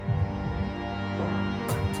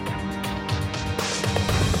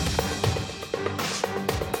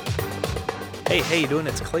Hey, how you doing?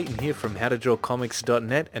 It's Clayton here from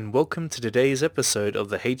howtodrawcomics.net and welcome to today's episode of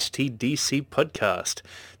the HTDC podcast.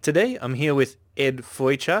 Today I'm here with Ed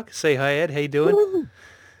Foychuk. Say hi, Ed. How you doing? Woo!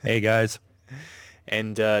 Hey guys.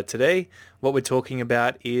 And today what we're talking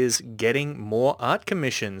about is getting more art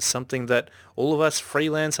commissions, something that all of us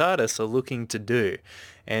freelance artists are looking to do.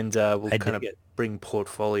 And we'll I kind of dig it. bring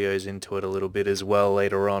portfolios into it a little bit as well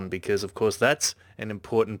later on because, of course, that's an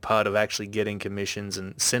important part of actually getting commissions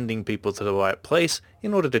and sending people to the right place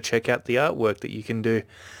in order to check out the artwork that you can do.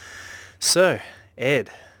 So,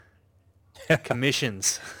 Ed,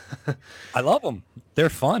 commissions. I love them. They're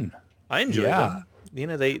fun. I enjoy Yeah. them. You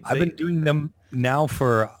know, they I've been doing them now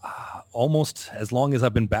for almost as long as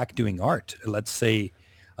I've been back doing art. Let's say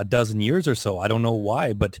a dozen years or so. I don't know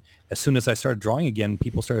why, but as soon as I started drawing again,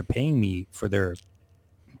 people started paying me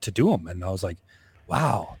to do them. And I was like,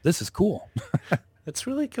 wow, this is cool. That's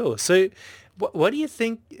really cool. So, what do you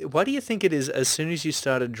think? Why do you think it is? As soon as you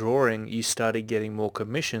started drawing, you started getting more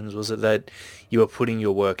commissions. Was it that you were putting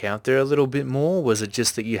your work out there a little bit more? Was it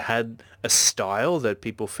just that you had a style that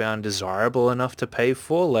people found desirable enough to pay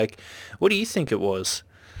for? Like, what do you think it was?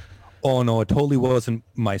 Oh no, it totally wasn't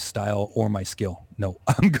my style or my skill. No,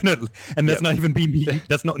 and that's Yep. not even me.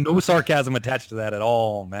 That's no sarcasm attached to that at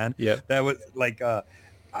all, man. Yep. That was like,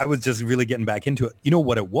 I was just really getting back into it. You know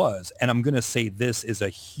what it was? And I'm going to say this is a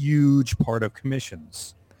huge part of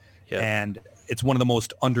commissions. Yep. And it's one of the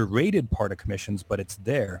most underrated part of commissions, but it's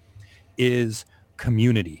there, is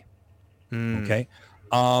community. Mm. Okay.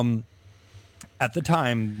 At the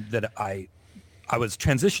time that I was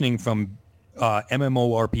transitioning from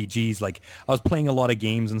MMORPGs, like I was playing a lot of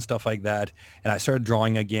games and stuff like that, and I started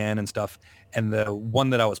drawing again and stuff. And the one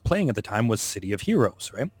that I was playing at the time was City of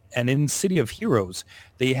Heroes, right? And in City of Heroes,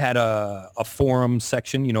 they had a forum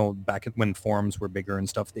section, you know, back when forums were bigger and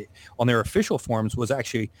stuff. On their official forums was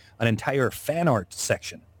actually an entire fan art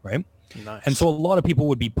section, right? Nice. And so a lot of people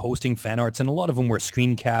would be posting fan arts, and a lot of them were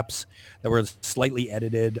screen caps that were slightly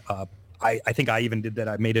edited. I think I even did that.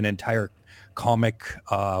 I made an entire comic,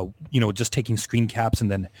 just taking screen caps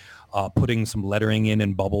and then putting some lettering in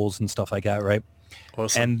and bubbles and stuff like that, right?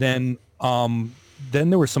 Awesome. And then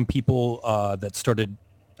there were some people that started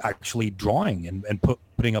actually drawing and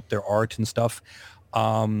putting up their art and stuff.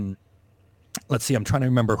 Let's see, I'm trying to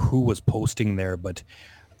remember who was posting there, but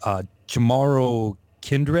Jamaro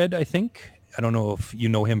Kindred, I think. I don't know if you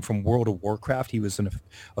know him from World of Warcraft. He was an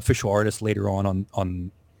official artist later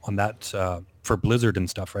on that for Blizzard and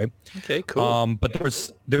stuff, right? Okay. Cool. But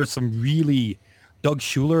there's some really Doug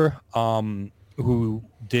Schuler, who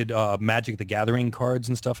did Magic the Gathering cards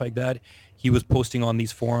and stuff like that. He was posting on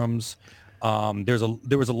these forums.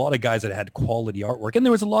 There was a lot of guys that had quality artwork, and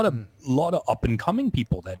there was a lot of up and coming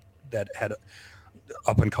people that had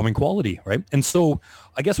up and coming quality, right? And so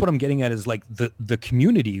I guess what I'm getting at is like the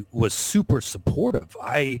community was super supportive.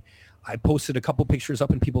 I posted a couple pictures up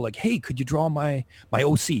and people like, hey, could you draw my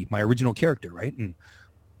OC, my original character, right? And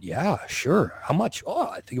yeah, sure. How much? Oh,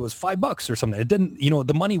 I think it was $5 or something. It didn't,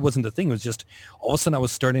 the money wasn't the thing. It was just all of a sudden I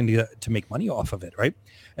was starting to make money off of it, right?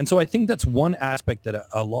 And so I think that's one aspect that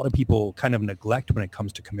a lot of people kind of neglect when it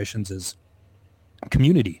comes to commissions is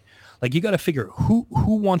community. Like you got to figure who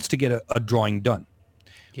wants to get a drawing done.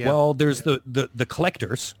 Yeah. Well, there's the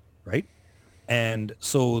collectors, right? And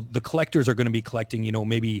so the collectors are going to be collecting,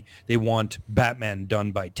 maybe they want Batman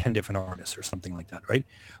done by 10 different artists or something like that, right?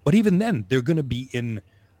 But even then, they're going to be in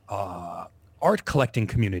art collecting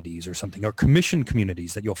communities or something, or commission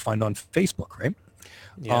communities that you'll find on Facebook, right?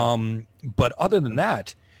 Yeah. But other than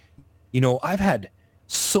that, I've had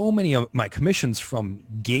so many of my commissions from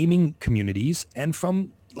gaming communities and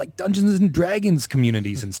from like Dungeons and Dragons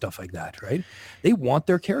communities and stuff like that, right? They want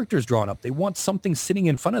their characters drawn up. They want something sitting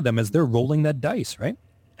in front of them as they're rolling that dice, right?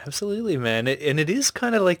 Absolutely, man. And it is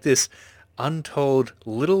kind of like this untold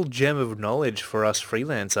little gem of knowledge for us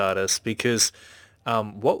freelance artists because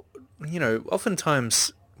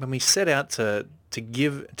oftentimes when we set out to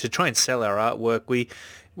try and sell our artwork,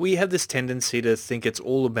 we have this tendency to think it's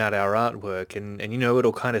all about our artwork and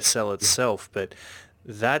it'll kind of sell itself, but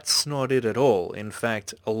that's not it at all. In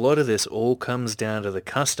fact, a lot of this all comes down to the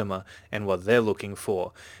customer and what they're looking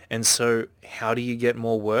for. And so how do you get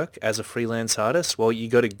more work as a freelance artist? Well, you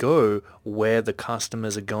got to go where the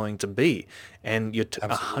customers are going to be. And you're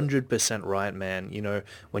 100% right, man.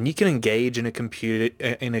 When you can engage in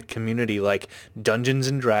a community like Dungeons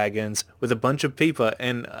and Dragons with a bunch of people,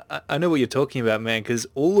 and I know what you're talking about, man, because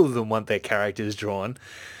all of them want their characters drawn.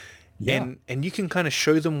 Yeah. And you can kind of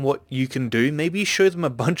show them what you can do. Maybe show them a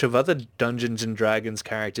bunch of other Dungeons and Dragons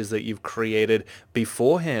characters that you've created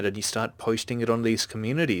beforehand, and you start posting it on these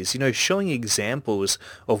communities, showing examples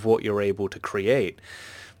of what you're able to create.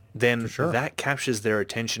 For Then sure. that captures their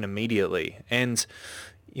attention immediately. And,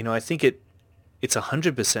 I think it's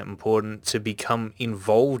 100% important to become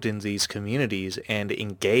involved in these communities and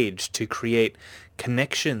engaged to create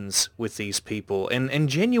connections with these people and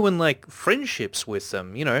genuine like friendships with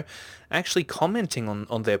them, actually commenting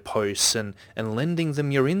on their posts and lending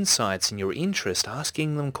them your insights and your interest,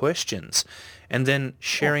 asking them questions, and then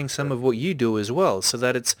sharing some of what you do as well, so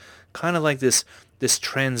that it's kind of like this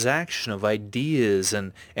transaction of ideas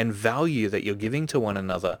and value that you're giving to one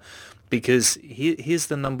another. Because here's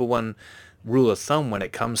the number one rule of thumb when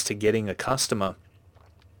it comes to getting a customer.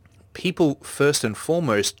 People first and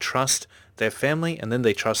foremost trust their family, and then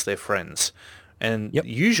they trust their friends. And Yep.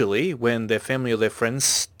 usually when their family or their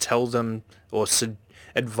friends tell them or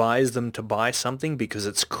advise them to buy something because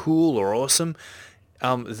it's cool or awesome,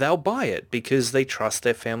 they'll buy it because they trust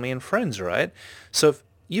their family and friends, right? So if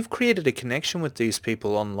you've created a connection with these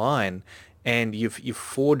people online and you've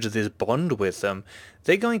forged this bond with them,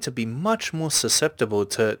 they're going to be much more susceptible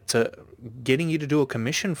to getting you to do a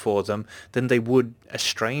commission for them than they would a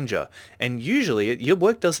stranger. And usually your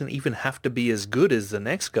work doesn't even have to be as good as the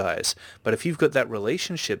next guy's, but if you've got that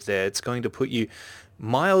relationship there, it's going to put you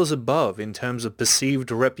miles above in terms of perceived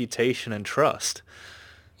reputation and trust.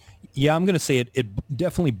 Yeah, I'm gonna say it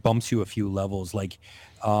definitely bumps you a few levels. Like,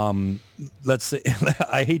 let's say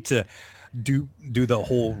I hate to do the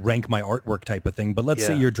whole rank my artwork type of thing, but let's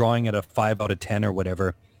say Yeah. you're drawing at a 5 out of 10 or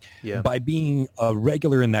whatever. Yeah. By being a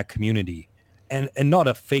regular in that community, and not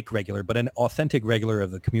a fake regular, but an authentic regular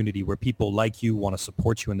of the community where people like you, want to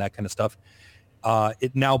support you, and that kind of stuff.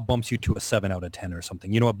 It now bumps you to a 7 out of 10 or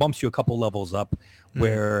something. It bumps you a couple levels up,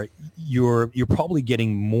 where you're probably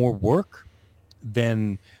getting more work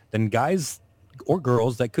than guys or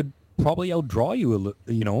girls that could probably outdraw you,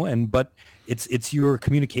 but it's your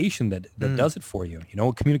communication that does it for you.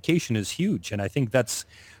 Communication is huge, and I think that's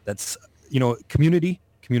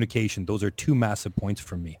communication. Those are two massive points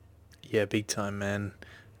for me. Yeah, big time, man.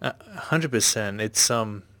 100%. It's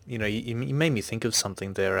you made me think of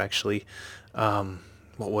something there actually.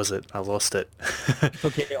 What was it? I lost it. It's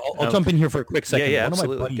okay. I'll jump in here for a quick second. Yeah, One of my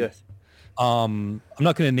absolutely. Go. buddies, I'm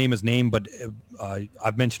not going to name his name, but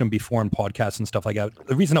I've mentioned him before in podcasts and stuff like that.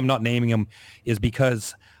 The reason I'm not naming him is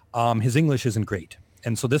because his English isn't great.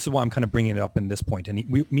 And so this is why I'm kind of bringing it up in this point. And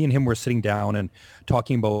me and him were sitting down and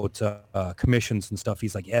talking about commissions and stuff.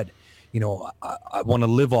 He's like, Ed, I want to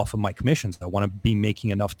live off of my commissions. I want to be making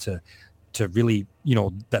enough to really,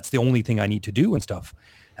 that's the only thing I need to do and stuff.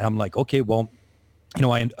 And I'm like, okay, well,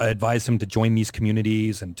 I advised him to join these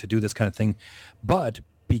communities and to do this kind of thing. But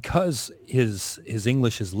because his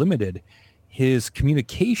English is limited, his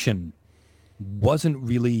communication wasn't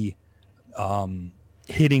really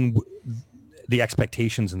hitting the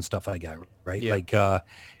expectations and stuff like that, right? Yeah. Like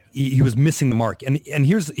he was missing the mark. And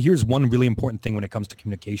here's one really important thing when it comes to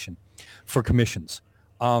communication for commissions.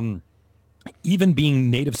 Even being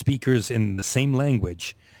native speakers in the same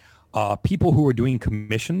language, people who are doing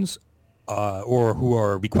commissions or who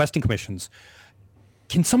are requesting commissions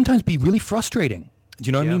can sometimes be really frustrating. Do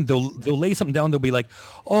you know what I mean? They'll lay something down. They'll be like,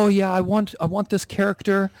 "Oh yeah, I want this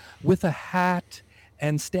character with a hat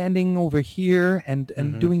and standing over here and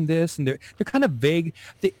doing this," and they're kind of vague.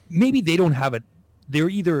 Maybe they don't have it. They're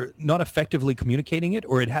either not effectively communicating it,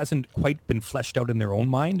 or it hasn't quite been fleshed out in their own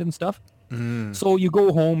mind and stuff. So you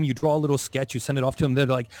go home, you draw a little sketch, you send it off to them. They're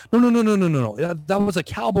like, no, that was a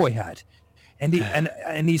cowboy hat, and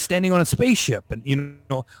he's standing on a spaceship, and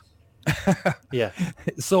Yeah.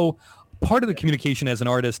 So part of the communication as an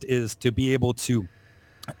artist is to be able to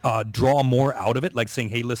draw more out of it, like saying,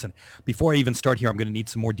 hey, listen, before I even start here, I'm going to need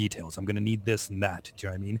some more details. I'm going to need this and that. Do you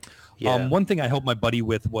know what I mean? Yeah. One thing I helped my buddy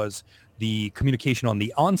with was the communication on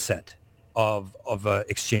the onset of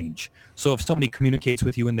exchange. So if somebody communicates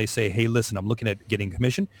with you and they say, hey, listen, I'm looking at getting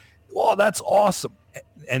commission. Oh, that's awesome.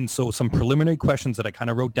 And so some preliminary questions that I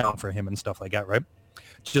kind of wrote down for him and stuff like that, right?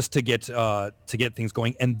 Just to get things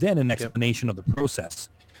going. And then an explanation of the process.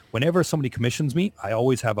 Whenever somebody commissions me, I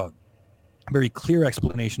always have a very clear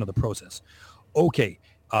explanation of the process. Okay,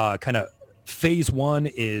 kind of phase one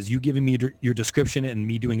is you giving me your description and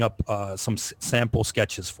me doing up some sample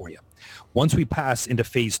sketches for you. Once we pass into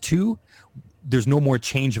phase two, there's no more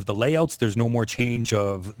change of the layouts. There's no more change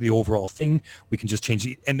of the overall thing. We can just change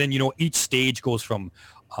it. And then, each stage goes from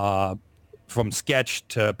sketch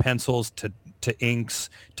to pencils to inks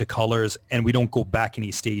to colors, and we don't go back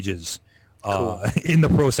any stages Cool. in the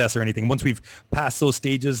process or anything. Once we've passed those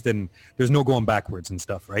stages, then there's no going backwards and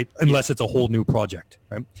stuff, right? Unless it's a whole new project,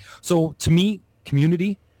 right? So to me,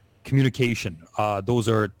 community, communication, those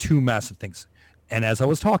are two massive things. And as I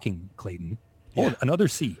was talking, Clayton, another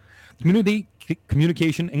C, community,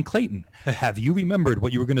 communication, and Clayton. Have you remembered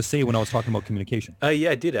what you were going to say when I was talking about communication?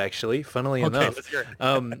 Yeah, I did actually, funnily enough. Let's hear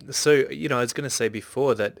it. So, I was going to say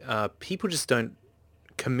before that people just don't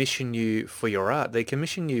commission you for your art. They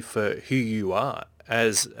commission you for who you are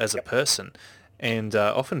as a person. And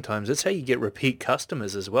oftentimes that's how you get repeat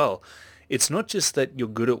customers as well. It's not just that you're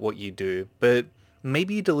good at what you do, but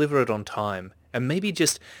maybe you deliver it on time. And maybe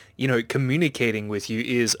just, communicating with you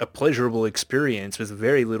is a pleasurable experience with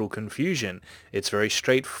very little confusion. It's very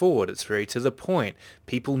straightforward. It's very to the point.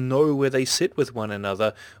 People know where they sit with one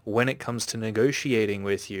another when it comes to negotiating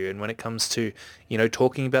with you and when it comes to,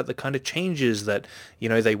 talking about the kind of changes that,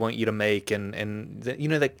 they want you to make and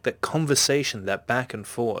that conversation, that back and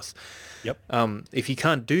forth. Yep. If you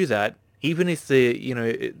can't do that, even if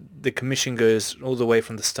the commission goes all the way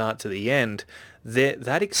from the start to the end,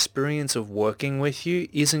 that experience of working with you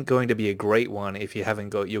isn't going to be a great one if you haven't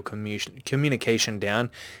got your communication down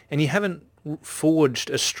and you haven't forged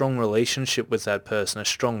a strong relationship with that person, a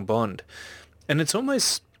strong bond. And it's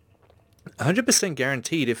almost 100%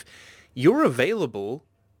 guaranteed if you're available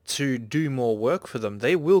to do more work for them,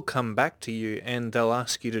 they will come back to you and they'll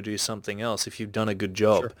ask you to do something else if you've done a good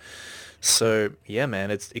job. Sure. So yeah,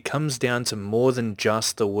 man, it comes down to more than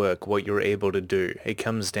just the work, what you're able to do. It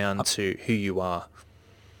comes down to who you are.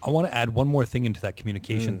 I want to add one more thing into that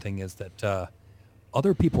communication thing is that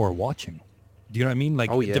other people are watching. Do you know what I mean?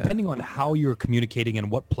 Like, depending on how you're communicating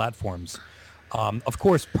and what platforms, of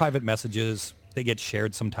course, private messages, they get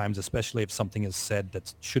shared sometimes, especially if something is said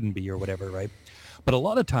that shouldn't be or whatever, right? But a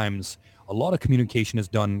lot of times, a lot of communication is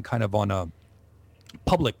done kind of on a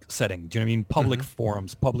public setting. Do you know what I mean? Public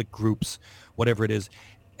forums, public groups, whatever it is.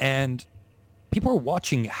 And people are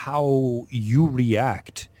watching how you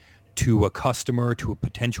react to a customer, to a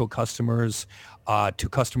potential customers, to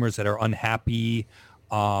customers that are unhappy.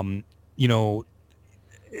 There's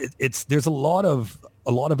a lot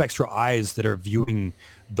of extra eyes that are viewing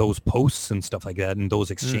those posts and stuff like that and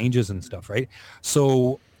those exchanges and stuff, right?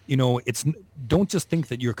 So, don't just think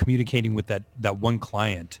that you're communicating with that one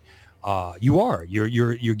client.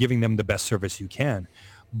 You're giving them the best service you can,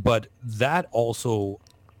 but that also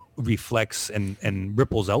reflects and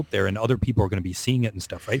ripples out there and other people are going to be seeing it and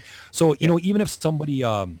stuff, right? So, even if somebody,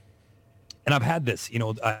 and I've had this,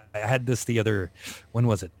 I had this when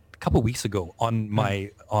was it? A couple of weeks ago on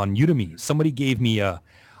on Udemy, somebody gave me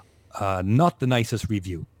not the nicest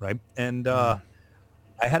review, right? And I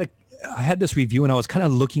had this review and I was kind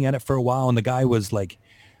of looking at it for a while and the guy was like,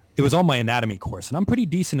 it was on my anatomy course and I'm pretty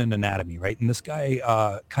decent in anatomy, right? And this guy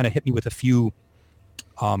kind of hit me with a few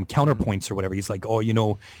counterpoints or whatever. He's like, oh,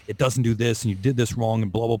 it doesn't do this and you did this wrong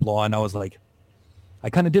and blah, blah, blah. And I was like, I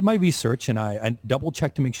kind of did my research and I double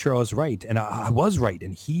checked to make sure I was right. And I was right.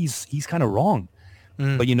 And he's kind of wrong.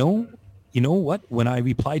 But you know what? When I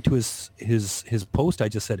replied to his post, I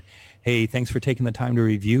just said, hey, thanks for taking the time to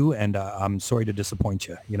review. And I'm sorry to disappoint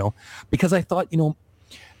you, because I thought,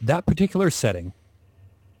 that particular setting,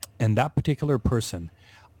 and that particular person,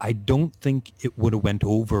 I don't think it would have went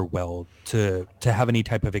over well to have any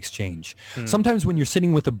type of exchange. Sometimes when you're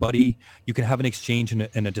sitting with a buddy, you can have an exchange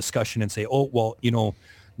and a discussion and say, oh, well,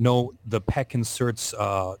 no, the pec inserts,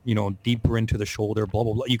 deeper into the shoulder, blah,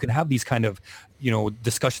 blah, blah. You can have these kind of,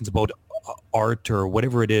 discussions about art or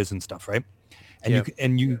whatever it is and stuff, right?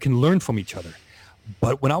 And you can learn from each other.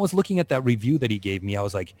 But when I was looking at that review that he gave me, I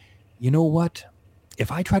was like, you know what?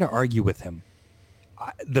 If I try to argue with him,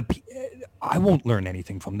 I won't learn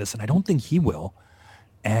anything from this, and I don't think he will.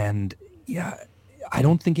 And I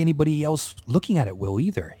don't think anybody else looking at it will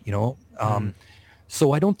either.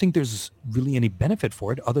 So I don't think there's really any benefit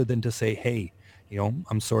for it other than to say, hey,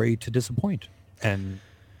 I'm sorry to disappoint, and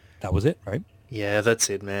that was it, right? Yeah, that's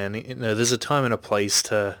it, man. There's a time and a place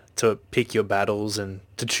to pick your battles and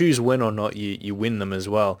to choose when or not you win them as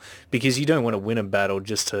well, because you don't want to win a battle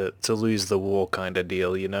just to lose the war kind of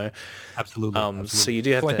deal, Absolutely. So you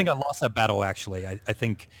do have to. I think I lost that battle actually. I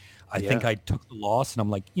think I took the loss, and I'm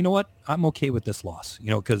like, you know what? I'm okay with this loss,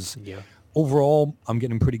 because overall I'm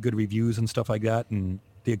getting pretty good reviews and stuff like that, and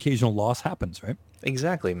the occasional loss happens, right?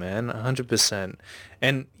 Exactly, man. 100%.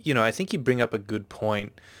 And I think you bring up a good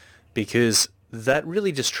point, because that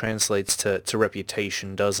really just translates to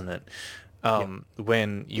reputation, doesn't it?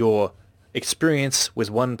 When your experience with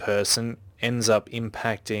one person ends up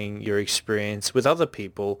impacting your experience with other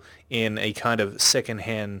people in a kind of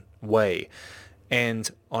secondhand way. And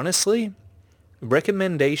honestly,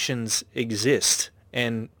 recommendations exist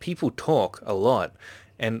and people talk a lot.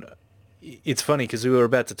 And it's funny because we were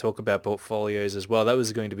about to talk about portfolios as well. That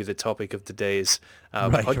was going to be the topic of today's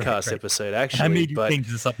Right, right, podcast right. episode, I actually. made you change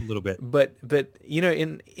this up a little bit. But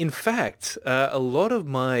in fact, a lot of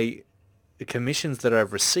my commissions that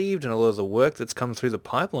I've received and a lot of the work that's come through the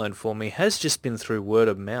pipeline for me has just been through word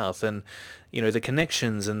of mouth, and the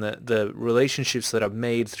connections and the relationships that I've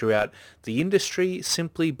made throughout the industry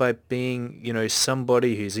simply by being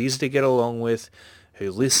somebody who's easy to get along with,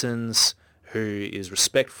 who listens, who is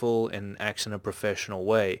respectful and acts in a professional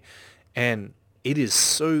way. And it is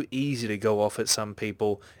so easy to go off at some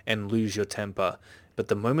people and lose your temper. But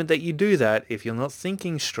the moment that you do that, if you're not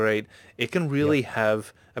thinking straight, it can Yep. really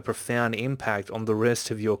have a profound impact on the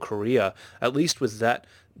rest of your career, at least with that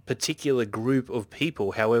particular group of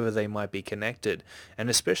people, however they might be connected. And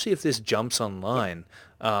especially if this jumps online,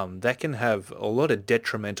 that can have a lot of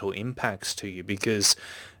detrimental impacts to you because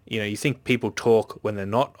you think people talk when they're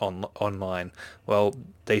not online. Well,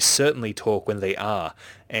 they certainly talk when they are,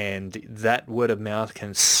 and that word of mouth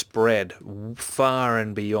can spread far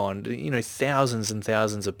and beyond. Thousands and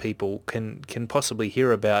thousands of people can possibly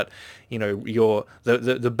hear about,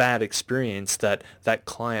 the bad experience that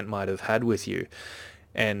client might have had with you,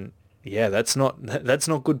 and yeah, that's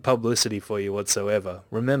not good publicity for you whatsoever.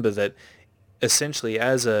 Remember that essentially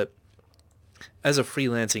as a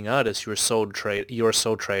freelancing artist, you're a sole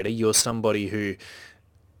trader. You're somebody who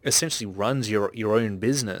essentially runs your own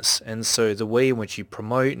business. And so the way in which you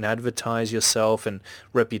promote and advertise yourself and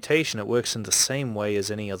reputation, it works in the same way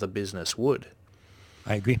as any other business would.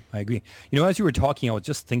 I agree. I agree. As you were talking, I was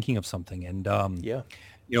just thinking of something, and Yeah.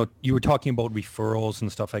 you were talking about referrals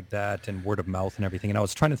and stuff like that, and word of mouth and everything. And I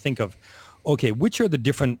was trying to think of, okay, which are the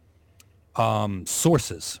different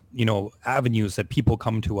sources, avenues that people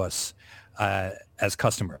come to us as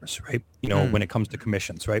customers, right? When it comes to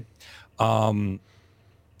commissions, right?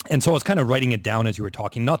 And so I was kind of writing it down as you were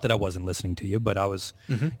talking. Not that I wasn't listening to you, but I was,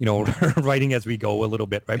 writing as we go a little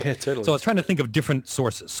bit, right? Yeah, totally. So I was trying to think of different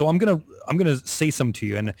sources. So I'm gonna say some to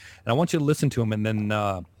you, and I want you to listen to them, and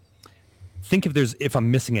then think if I'm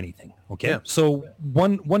missing anything. Okay. Yeah. So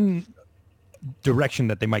one direction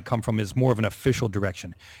that they might come from is more of an official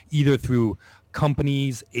direction, either through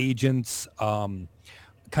companies, agents, kind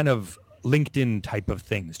of LinkedIn type of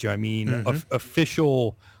things. Do you know what I mean?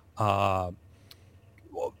 Official,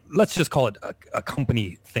 let's just call it a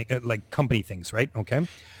company thing, like company things, right? Okay.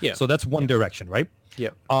 Yeah. So that's one direction, right? Yeah.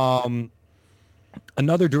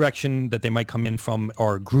 Another direction that they might come in from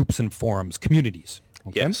are groups and forums, communities.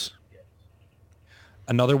 Okay? Yes.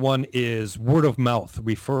 Another one is word of mouth,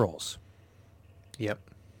 referrals. Yep.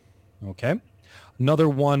 Okay. Another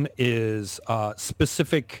one is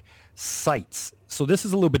specific sites. So this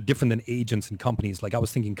is a little bit different than agents and companies. Like I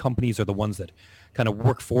was thinking companies are the ones that kind of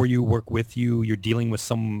work for you, work with you. You're dealing with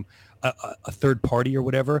a third party or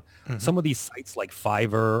whatever. Some of these sites like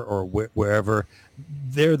Fiverr or wherever,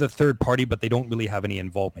 they're the third party, but they don't really have any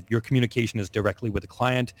involvement. Your communication is directly with the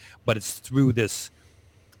client, but it's through this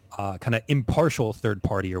kind of impartial third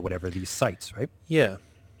party or whatever, these sites, right? Yeah.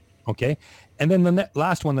 Okay. And then the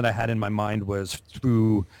last one that I had in my mind was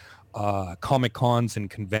through Comic Cons and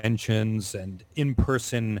conventions and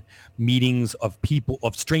in-person meetings of people,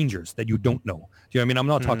 of strangers that you don't know. Do you know what I mean? I'm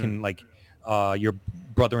not talking like your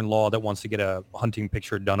brother-in-law that wants to get a hunting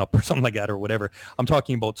picture done up or something like that or whatever. I'm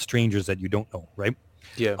talking about strangers that you don't know, right?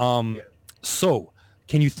 Yeah. So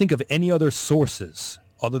can you think of any other sources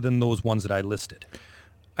other than those ones that I listed?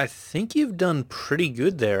 I think you've done pretty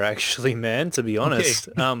good there, actually, man, to be honest.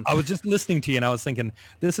 Okay. I was just listening to you and I was thinking,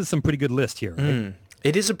 this is some pretty good list here, right?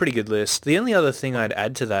 It is a pretty good list. The only other thing I'd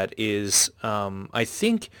add to that is I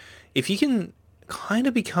think if you can kind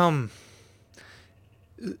of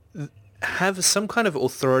have some kind of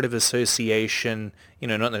authoritative association,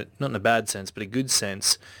 not in a bad sense, but a good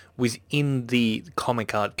sense, within the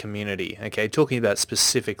comic art community, okay, talking about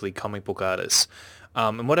specifically comic book artists.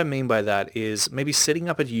 And what I mean by that is maybe setting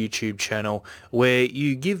up a YouTube channel where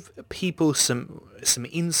you give people some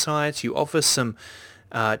insights, you offer some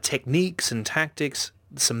techniques and tactics,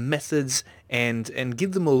 some methods, and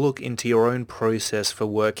give them a look into your own process for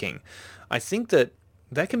working. I think that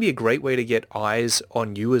can be a great way to get eyes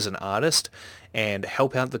on you as an artist and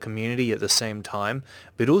help out the community at the same time,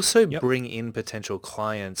 but also bring in potential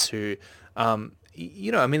clients who,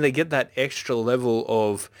 they get that extra level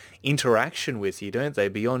of interaction with you, don't they?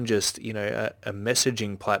 Beyond just, a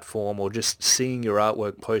messaging platform or just seeing your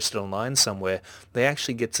artwork posted online somewhere, they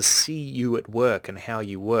actually get to see you at work and how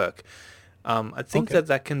you work. I think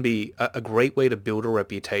that can be a great way to build a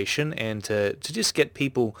reputation and to just get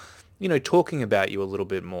people, talking about you a little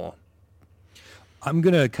bit more. I'm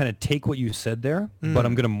going to kind of take what you said there, but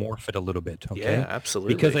I'm going to morph it a little bit, okay? Yeah,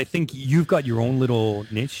 absolutely. Because I think you've got your own little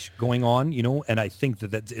niche going on, and I think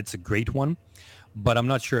that it's a great one, but I'm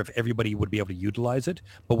not sure if everybody would be able to utilize it.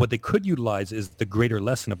 But what they could utilize is the greater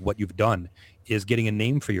lesson of what you've done is getting a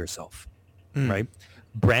name for yourself, right?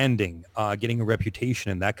 Branding, getting a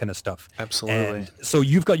reputation and that kind of stuff. Absolutely. And so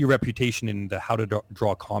you've got your reputation in the how to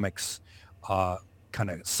draw comics kind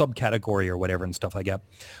of subcategory or whatever and stuff like that.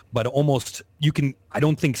 But almost I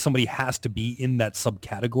don't think somebody has to be in that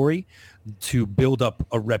subcategory to build up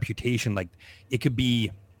a reputation. Like it could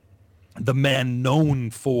be the man known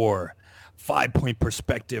for 5-point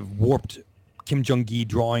perspective, warped Kim Jong-gi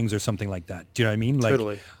drawings or something like that. Do you know what I mean? Like,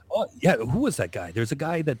 Totally. oh, yeah. Who was that guy? There's a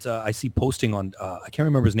guy that I see posting on, I can't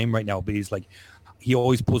remember his name right now, but he's like, he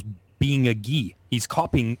always posts being a gi. He's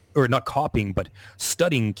copying, or not copying, but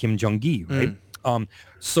studying Kim Jong-gi, right?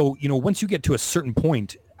 So, once you get to a certain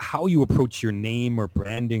point, how you approach your name or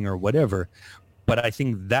branding or whatever, but I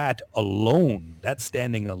think that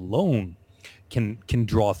standing alone can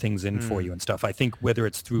draw things in for you and stuff. I think whether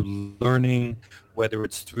it's through learning, whether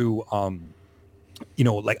it's through,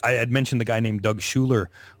 like I had mentioned the guy named Doug Schuler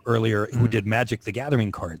earlier who did Magic the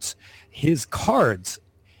Gathering cards. His cards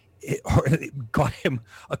it got him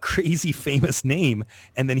a crazy famous name,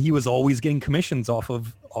 and then he was always getting commissions off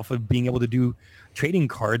of being able to do trading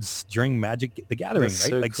cards during Magic the Gathering. That's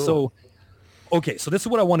right? so Like cool. so. Okay, so this is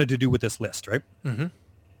what I wanted to do with this list, right?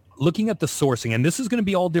 Looking at the sourcing, and this is going to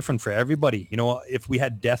be all different for everybody. If we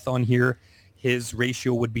had Death on here, his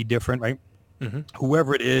ratio would be different, right?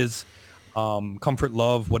 Whoever it is, Comfort,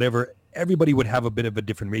 Love, whatever, everybody would have a bit of a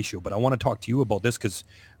different ratio. But I want to talk to you about this because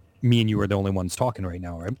me and you are the only ones talking right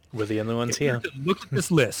now, right? We're the only ones here. Look at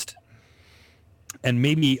this list, and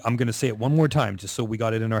maybe I'm going to say it one more time just so we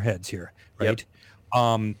got it in our heads here, right?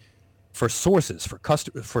 For sources,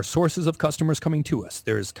 for sources of customers coming to us,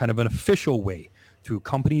 there's kind of an official way through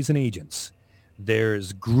companies and agents.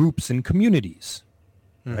 There's groups and communities,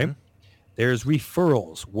 right? There's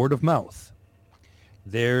referrals, word of mouth.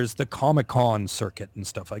 There's the Comic-Con circuit and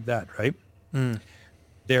stuff like that, right?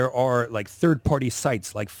 There are like third-party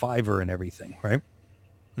sites like Fiverr and everything, right?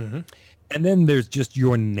 And then there's just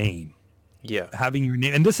your name. Yeah. Having your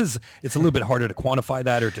name, and it's a little bit harder to quantify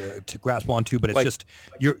that or to grasp onto, but it's just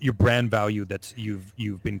your brand value that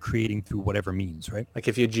you've been creating through whatever means, right? Like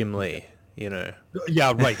if you're Jim Lee,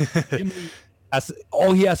 Yeah, right. Jim Lee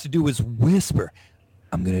all he has to do is whisper,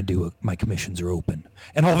 "I'm gonna do it. My commissions are open,"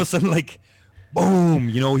 and all of a sudden, like, boom,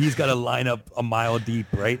 he's got to line up a mile deep,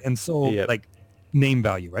 right? And so, like, name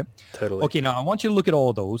value, right? Totally. Okay, now I want you to look at all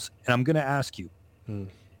of those, and I'm gonna ask you.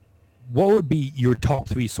 What would be your top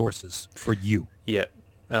 3 sources for you? Yeah.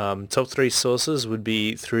 Top 3 sources would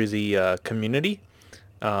be through the community,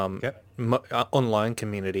 online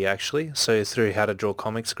community, actually. So through How to Draw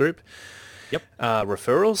Comics group. Yep.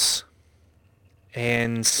 Referrals.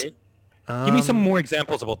 And give me some more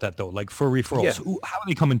examples about that, though, like for referrals. Yeah. How are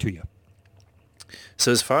they coming to you?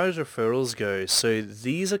 So as far as referrals go, so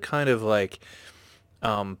these are kind of like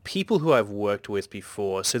people who I've worked with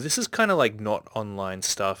before. So this is kind of like not online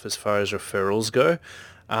stuff as far as referrals go.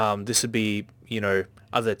 This would be,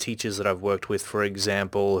 other teachers that I've worked with, for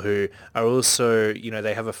example, who are also,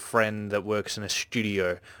 they have a friend that works in a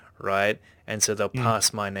studio, right? And so they'll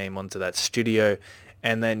pass my name onto that studio.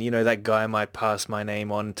 And then, that guy might pass my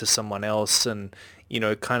name on to someone else. And,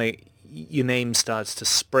 kind of your name starts to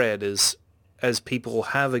spread as people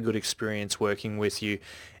have a good experience working with you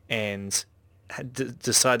and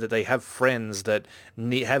decide that they have friends that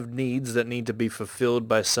have needs that need to be fulfilled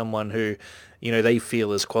by someone who, they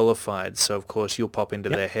feel is qualified. So of course you'll pop into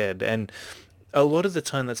their head. And a lot of the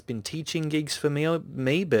time that's been teaching gigs for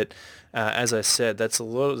me, but as I said, that's a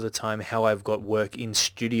lot of the time how I've got work in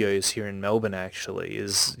studios here in Melbourne actually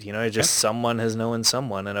is, just someone has known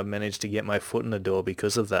someone and I've managed to get my foot in the door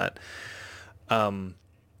because of that.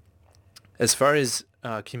 As far as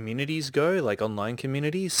communities go, like online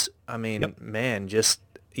communities, I mean, man, just,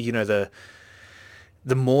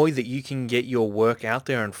 the more that you can get your work out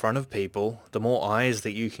there in front of people, the more eyes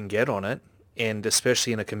that you can get on it. And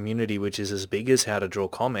especially in a community which is as big as How to Draw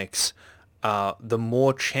Comics, the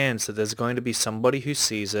more chance that there's going to be somebody who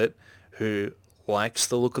sees it, who likes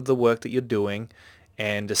the look of the work that you're doing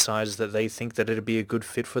and decides that they think that it'd be a good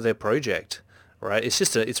fit for their project. Right?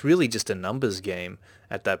 It's really just a numbers game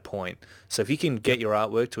at that point. So if you can get your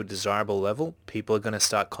artwork to a desirable level, people are going to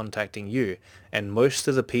start contacting you. And most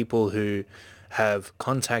of the people who have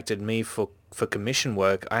contacted me for commission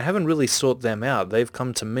work, I haven't really sought them out. They've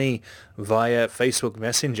come to me via Facebook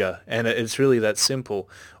Messenger, and it's really that simple.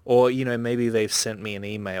 Or, maybe they've sent me an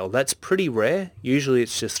email. That's pretty rare. Usually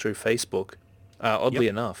it's just through Facebook. Oddly Yep.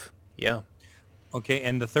 enough. Yeah. Okay,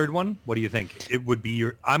 and the third one, what do you think? It would be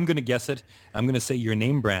your. I'm gonna guess it. I'm gonna say your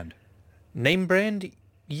name brand. Name brand?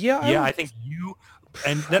 Yeah, I Yeah, I would. think you,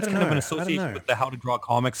 and I that's don't kind of an know. I don't association know. with the How to Draw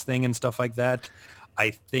Comics thing and stuff like that.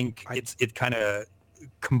 I think I it kind of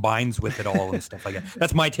combines with it all and stuff like that.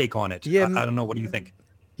 That's my take on it. yeah, I don't know. What do you think?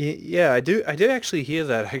 yeah, I do actually hear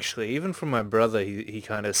that actually. Even from my brother, he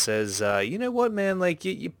kind of says, you know what, man, like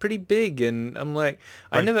you're pretty big, and I'm like,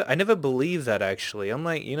 Right. I never believe that actually. I'm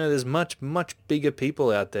like, you know, there's much bigger people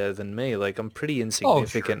out there than me. Like I'm pretty Oh,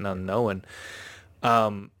 insignificant sure. and unknown.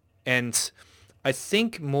 And I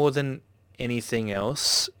think more than anything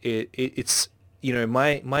else, it's you know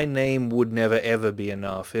my name would never ever be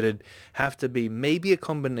enough. It'd have to be maybe a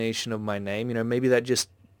combination of my name. You know, maybe that just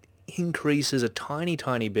increases a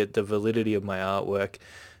tiny bit the validity of my artwork.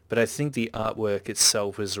 But I think the artwork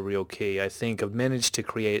itself is the real key. I think I've managed to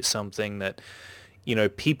create something that, you know,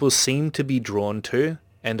 people seem to be drawn to,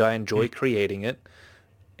 and I enjoy creating it.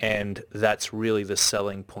 And that's really the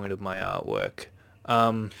selling point of my artwork.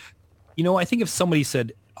 You know, I think if somebody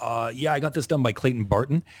said, yeah, I got this done by Clayton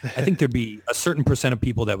Barton, I think there'd be a certain percent of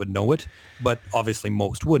people that would know it, but obviously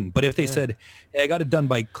most wouldn't. But if they Yeah. said, hey, I got it done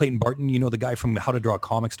by Clayton Barton, you know, the guy from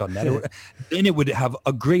howtodrawcomics.net, then it would have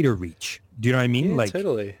a greater reach. Do you know what I mean? Yeah, Like,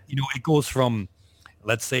 totally. you know, it goes from,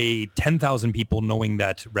 let's say, 10,000 people knowing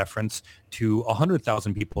that reference to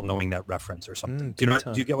 100,000 people knowing that reference or something. Do you Big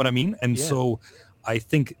know, do you time. get what I mean? And Yeah, so I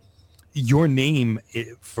think your name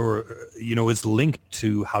for you know is linked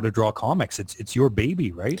to How to Draw Comics. It's your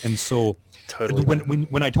baby, right? And so totally, when man.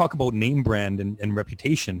 when I talk about name brand and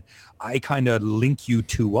reputation, I kind of link you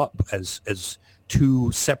two up as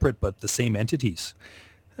two separate but the same entities.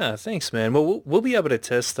 Ah, thanks, man. Well, we'll be able to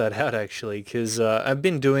test that out actually, because I've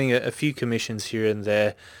been doing a few commissions here and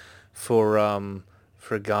there for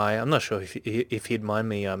a guy. I'm not sure if he'd mind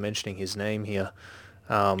me mentioning his name here.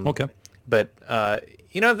 Okay, But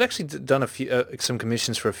you know, I've actually done a few some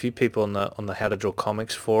commissions for a few people on the How to Draw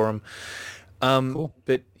Comics forum. cool.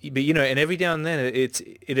 But you know, and every now and then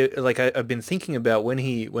like I've been thinking about when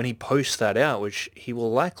he posts that out, which he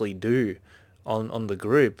will likely do on the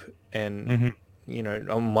group, and Hmm. you know,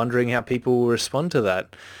 I'm wondering how people will respond to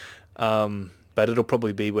that. But it'll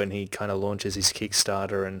probably be when he kind of launches his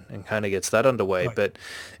Kickstarter and kind of gets that underway. Right. But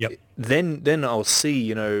Yep. then I'll see,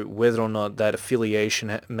 you know, whether or not that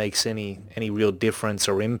affiliation makes any real difference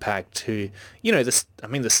or impact to, you know, this. I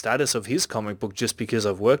mean, the status of his comic book just because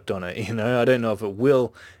I've worked on it. You know, I don't know if it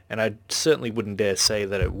will, and I certainly wouldn't dare say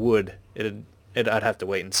that it would. I'd have to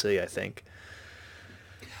wait and see, I think.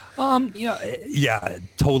 Yeah, yeah,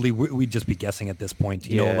 totally. We'd just be guessing at this point.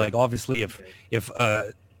 You know, Yeah. like obviously, if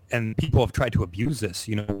and people have tried to abuse this.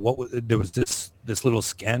 You know, there was this little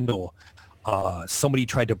scandal. Somebody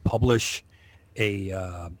tried to publish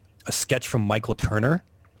a sketch from Michael Turner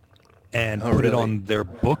and Oh, put it really? on their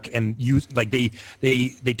book and used like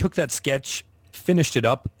they took that sketch, finished it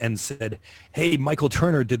up, and said, "Hey, Michael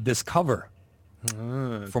Turner did this cover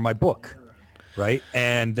for my book." Right,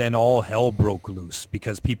 and then all hell broke loose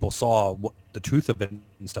because people saw the truth of it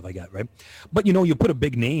and stuff like that, right? But you know, you put a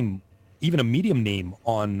big name, even a medium name,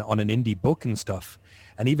 on an indie book and stuff,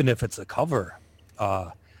 and even if it's a cover,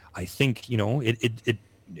 I think you know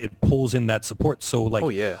it pulls in that support. So Oh,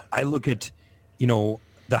 like, yeah. I look at, you know,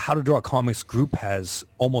 the How to Draw Comics group has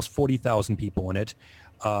almost 40,000 people in it.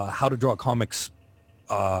 How to Draw Comics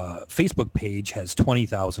Facebook page has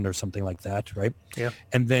 20,000 or something like that, right? Yeah.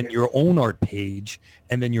 And then your own art page,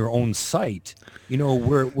 and then your own site. You know,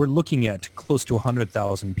 we're looking at close to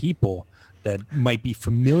 100,000 people that might be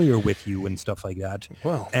familiar with you and stuff like that.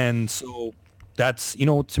 Well, And so that's, you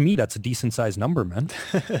know, to me that's a decent sized number, man.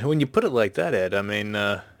 when you put it like that, Ed, I mean,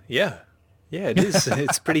 yeah. Yeah, it is.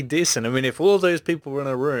 It's pretty decent. I mean, if all those people were in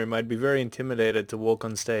a room, I'd be very intimidated to walk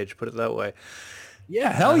on stage, put it that way.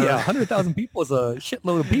 Yeah, hell yeah, 100,000 people is a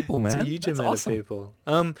shitload of people, It's a man. huge That's amount of awesome. people.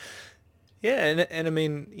 Yeah, and I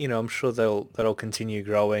mean, you know, I'm sure that'll continue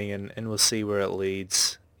growing, and we'll see where it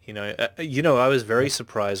leads. You know, I was very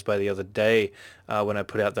surprised by the other day when I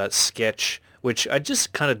put out that sketch, which I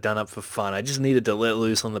just kind of done up for fun. I just needed to let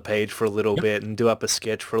loose on the page for a little Yep. bit and do up a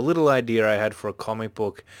sketch for a little idea I had for a comic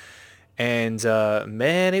book. And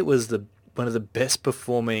man, it was the one of the best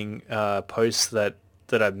performing posts that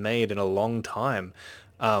I've made in a long time.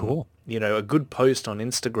 Cool. You know, a good post on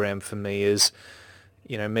Instagram for me is,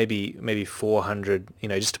 you know, maybe 400, you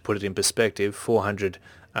know, just to put it in perspective, 400,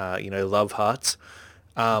 you know, love hearts.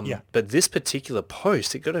 Yeah. But this particular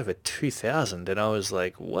post, it got over 2,000, and I was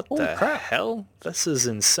like, what Holy the crap. hell? This is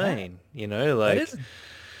Man, insane, you know, that like, is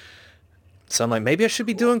So I'm like, maybe I should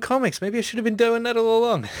be doing comics. Maybe I should have been doing that all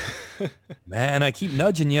along. Man, I keep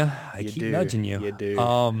nudging you. I You keep do. nudging you. You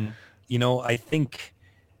do. I think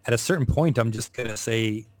at a certain point, I'm just gonna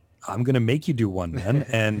say, I'm gonna make you do one, man,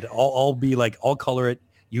 and I'll be like, I'll color it,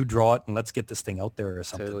 you draw it, and let's get this thing out there or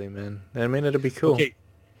something. Totally, man. I mean, it'll be cool. Okay.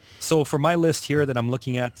 So for my list here that I'm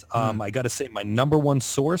looking at, I got to say my number one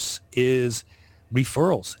source is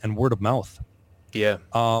referrals and word of mouth. Yeah.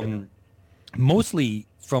 Mostly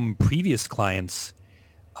from previous clients.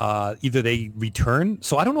 Either they return,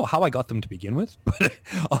 so I don't know how I got them to begin with,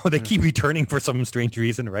 but they keep returning for some strange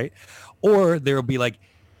reason, right? Or there'll be like,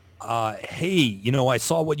 hey, I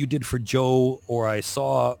saw what you did for Joe, or I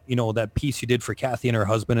saw, that piece you did for Kathy and her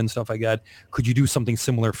husband and stuff like that. Could you do something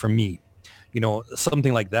similar for me?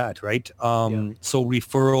 Something like that, right? So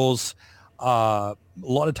referrals,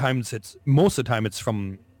 most of the time it's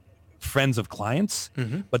from friends of clients,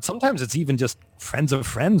 but sometimes it's even just friends of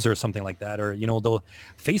friends or something like that. Or, the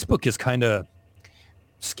Facebook is kind of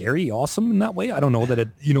scary, awesome in that way. I don't know that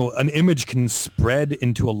an image can spread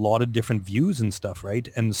into a lot of different views and stuff, right?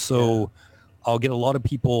 And so I'll get a lot of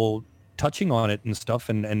people touching on it and stuff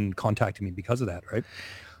and contacting me because of that, right?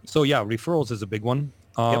 So yeah, referrals is a big one.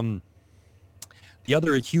 The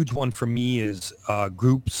other huge one for me is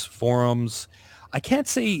groups, forums. I can't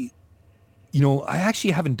say, I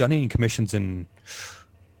actually haven't done any commissions in,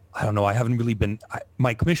 I don't know, I haven't really been,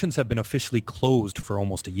 my commissions have been officially closed for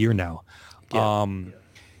almost a year now.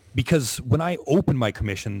 Because when I open my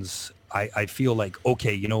commissions, I feel like,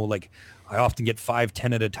 okay, I often get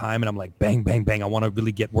 5-10 at a time and I'm like, bang, bang, bang. I want to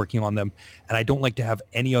really get working on them. And I don't like to have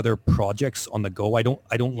any other projects on the go. I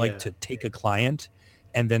don't like to take a client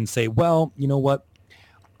and then say, well, you know what?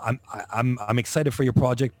 I'm excited for your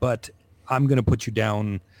project, but I'm going to put you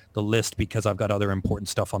down the list because I've got other important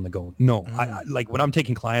stuff on the go. No, I like when I'm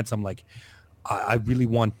taking clients, I'm like, I really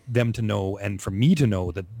want them to know and for me to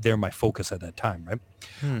know that they're my focus at that time, right?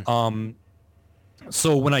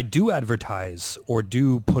 So when I do advertise or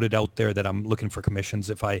do put it out there that I'm looking for commissions,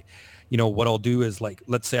 if I, what I'll do is like,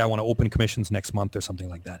 let's say I want to open commissions next month or something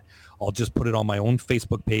like that. I'll just put it on my own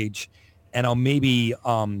Facebook page and I'll maybe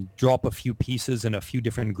drop a few pieces in a few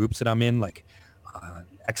different groups that I'm in, like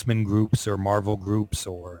X-Men groups or Marvel groups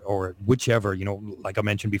or whichever, like I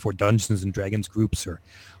mentioned before, Dungeons and Dragons groups or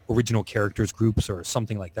original characters groups or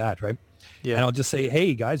something like that, right? Yeah. And I'll just say,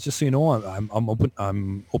 hey guys, just so you know,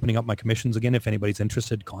 I'm opening up my commissions again. If anybody's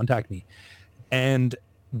interested, contact me. And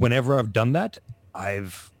whenever I've done that,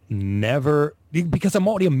 I've never, because I'm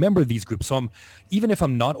already a member of these groups. So even if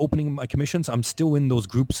I'm not opening my commissions, I'm still in those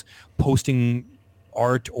groups posting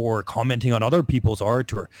art or commenting on other people's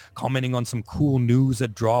art or commenting on some cool news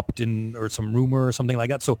that dropped in or some rumor or something like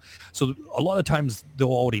that. So a lot of times they'll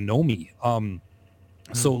already know me.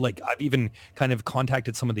 So like I've even kind of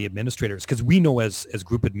contacted some of the administrators because we know as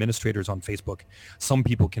group administrators on Facebook, some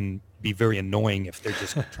people can be very annoying if they're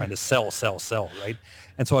just trying to sell, right?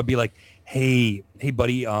 And so I'd be like, hey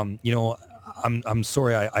buddy, I'm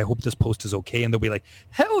sorry. I hope this post is okay. And they'll be like,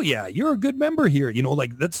 hell yeah, you're a good member here.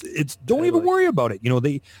 Don't even worry about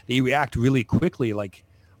it. They react really quickly. Like,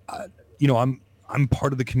 I'm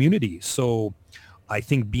part of the community. So I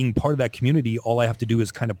think being part of that community, all I have to do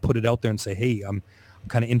is kind of put it out there and say, hey, I'm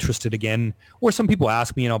kind of interested again. Or some people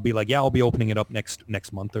ask me and I'll be like, yeah, I'll be opening it up next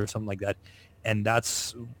month or something like that. And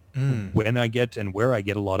that's when I get and where I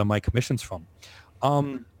get a lot of my commissions from.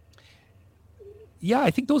 Yeah,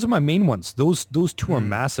 I think those are my main ones. Those two are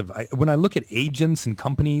massive. When I look at agents and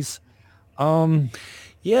companies,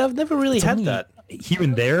 yeah, I've never really had that here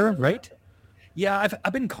and there, right? Yeah,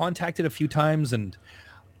 I've been contacted a few times, and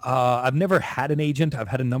I've never had an agent. I've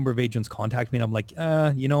had a number of agents contact me, and I'm like,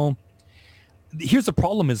 here's the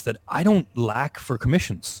problem: is that I don't lack for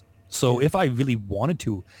commissions. So if I really wanted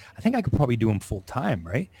to, I think I could probably do them full time,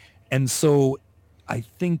 right? And so I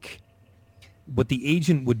think what the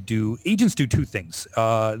agent would do, agents do two things.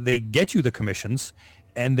 They get you the commissions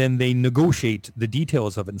and then they negotiate the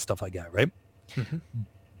details of it and stuff like that, right? Mm-hmm.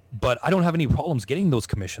 But I don't have any problems getting those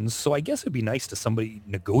commissions. So I guess it'd be nice to somebody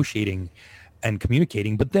negotiating and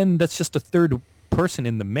communicating, but then that's just a third person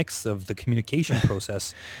in the mix of the communication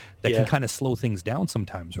process that can kind of slow things down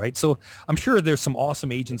sometimes, right? So I'm sure there's some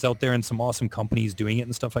awesome agents out there and some awesome companies doing it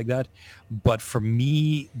and stuff like that. But for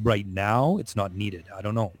me right now, it's not needed. I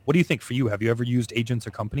don't know. What do you think for you? Have you ever used agents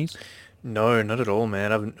or companies? No, not at all,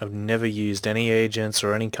 man. I've never used any agents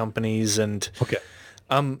or any companies, and okay.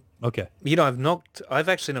 I've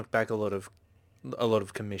actually knocked back a lot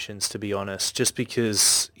of commissions, to be honest, just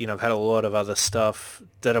because, I've had a lot of other stuff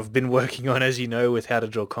that I've been working on, as you know, with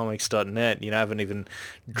howtodrawcomics.net. I haven't even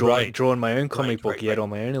drawn my own comic book yet or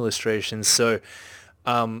my own illustrations. So,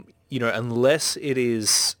 unless it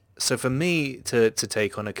is, so for me to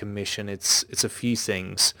take on a commission, it's a few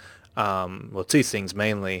things. Well, two things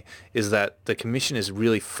mainly is that the commission is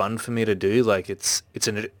really fun for me to do. Like it's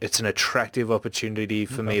an attractive opportunity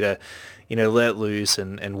for me to, let loose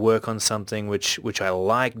and work on something which I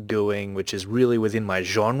like doing, which is really within my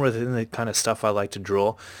genre, within the kind of stuff I like to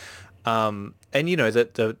draw. And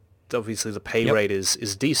that obviously the pay rate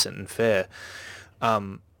is decent and fair.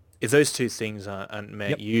 If those two things aren't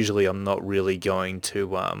met, usually I'm not really going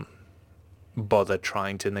to bother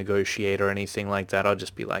trying to negotiate or anything like that. I'll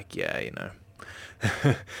just be like,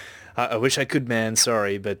 I wish I could, man.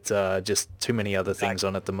 Sorry, but just too many other things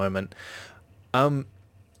on at the moment.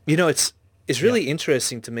 It's really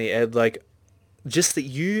interesting to me, Ed. Like, just that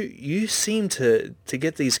you seem to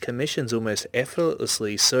get these commissions almost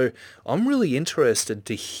effortlessly. So I'm really interested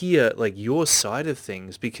to hear like your side of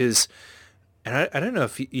things, because. And I don't know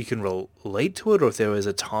if you can relate to it, or if there was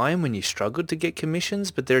a time when you struggled to get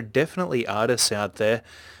commissions, but there are definitely artists out there,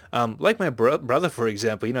 like my brother, for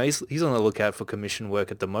example. He's on the lookout for commission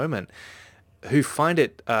work at the moment, who find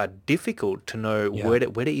it difficult to know where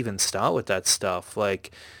to even start with that stuff.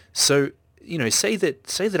 Like, so say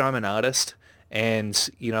that I'm an artist, and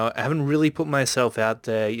I haven't really put myself out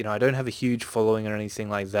there. I don't have a huge following or anything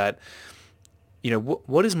like that.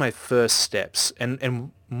 What is my first steps?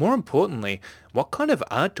 And more importantly, what kind of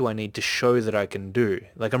art do I need to show that I can do?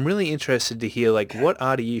 Like, I'm really interested to hear, like, what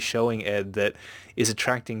art are you showing, Ed, that is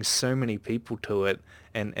attracting so many people to it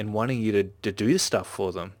and wanting you to do stuff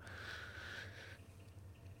for them?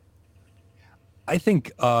 I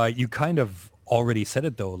think you kind of already said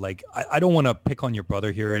it, though. Like, I don't want to pick on your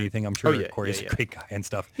brother here or anything. I'm sure Corey's a great guy and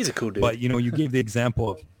stuff. He's a cool dude. But, you gave the example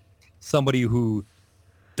of somebody who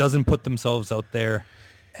doesn't put themselves out there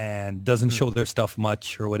and doesn't show their stuff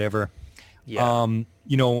much or whatever. Yeah.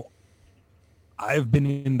 I've been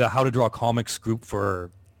in the How to Draw Comics group for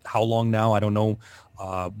how long now? I don't know.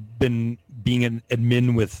 Been being an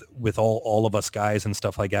admin with all of us guys and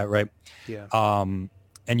stuff like that, right? Yeah. And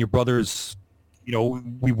your brothers,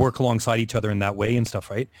 we work alongside each other in that way and stuff,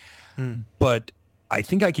 right? But I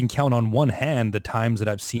think I can count on one hand the times that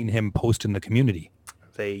I've seen him post in the community.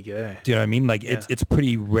 There you go. Do you know what I mean? Like it's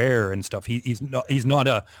pretty rare and stuff. He's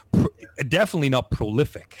not definitely not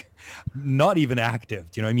prolific, not even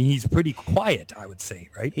active. Do you know what I mean? He's pretty quiet, I would say,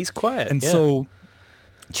 right? He's quiet. And so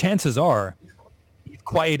chances are he's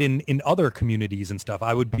quiet in other communities and stuff.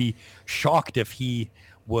 I would be shocked if he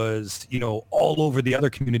was, all over the other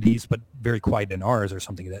communities, but very quiet in ours or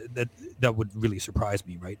something. That would really surprise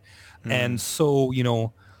me, right? And so,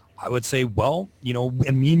 I would say, well,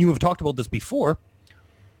 and me and you have talked about this before.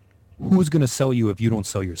 Who's going to sell you if you don't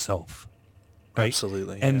sell yourself? Right?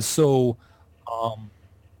 Absolutely. And so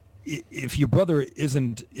if your brother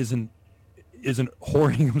isn't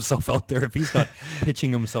whoring himself out there, if he's not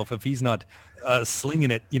pitching himself, if he's not slinging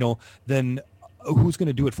it, then who's going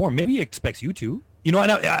to do it for him? Maybe he expects you to.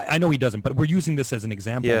 I know he doesn't, but we're using this as an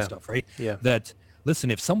example and stuff, right? Yeah. That, listen,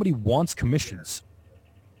 if somebody wants commissions,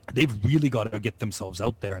 they've really got to get themselves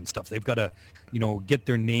out there and stuff. They've got to, get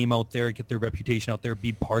their name out there, get their reputation out there,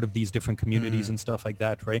 be part of these different communities and stuff like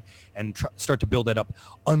that, right? And start to build that up.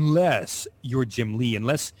 Unless you're Jim Lee,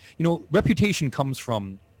 unless, reputation comes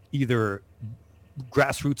from either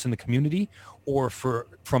grassroots in the community or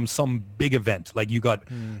from some big event. Like you got,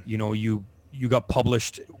 you got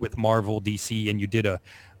published with Marvel, DC, and you did a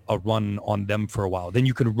run on them for a while. Then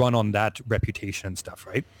you can run on that reputation and stuff,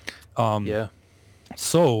 right?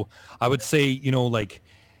 So I would say, like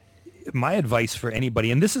my advice for anybody,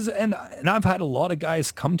 and this is, and I've had a lot of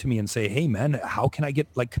guys come to me and say, hey man, how can I get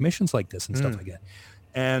like commissions like this and stuff like that?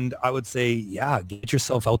 And I would say, get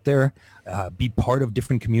yourself out there, be part of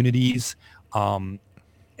different communities, and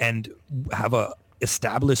have a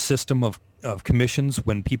established system of commissions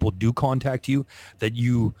when people do contact you, that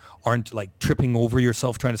you aren't like tripping over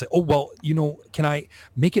yourself trying to say, oh, well, can I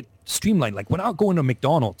make it streamlined? Like when I go into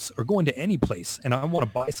McDonald's or go into any place and I want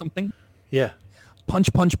to buy something,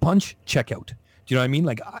 punch, check out. Do you know what I mean?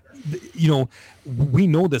 Like, we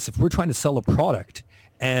know this. If we're trying to sell a product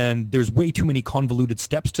and there's way too many convoluted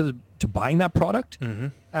steps to buying that product,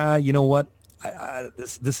 you know what?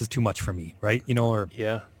 This is too much for me, right?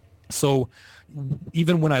 So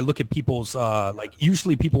even when I look at people's, like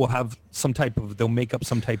usually people will have they'll make up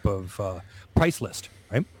some type of price list,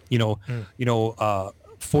 right? $40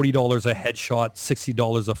 a headshot,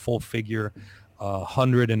 $60 a full figure,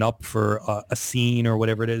 100 and up for a scene or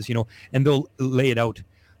whatever it is, and they'll lay it out.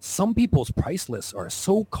 some people's price lists are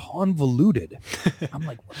so convoluted. I'm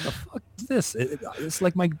like, what the fuck is this? It's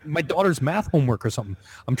like my daughter's math homework or something.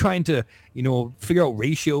 I'm trying to, figure out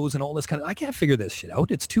ratios and all this I can't figure this shit out.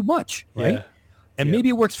 It's too much, right? Yeah. And maybe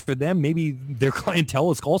it works for them. Maybe their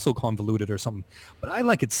clientele is also convoluted or something. But I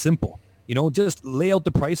like it simple. Just lay out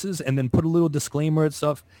the prices and then put a little disclaimer and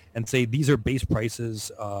stuff and say these are base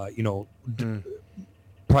prices,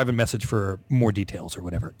 private message for more details or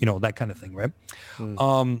whatever, that kind of thing, right?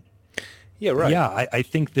 Yeah, right. Yeah, I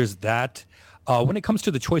think there's that. When it comes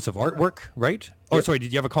to the choice of artwork, right? Oh, sorry,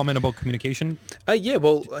 did you have a comment about communication? Yeah,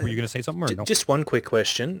 well... Were you going to say something or no? Just one quick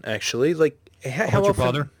question, actually. Like, how your often...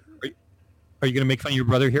 brother? Are you going to make fun of your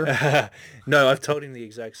brother here? No, I've told him the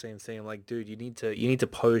exact same thing. I'm like, dude, you need to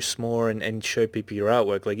post more and show people your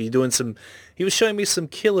artwork. Like, you're doing he was showing me some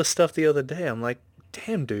killer stuff the other day. I'm like,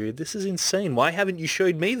 damn, dude, this is insane. Why haven't you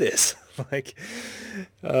showed me this?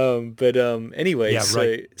 Anyway, yeah,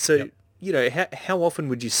 right. so how often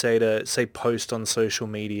would you say to post on social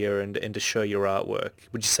media and to show your artwork?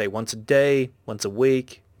 Would you say once a day, once a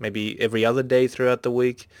week, maybe every other day throughout the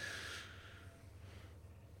week?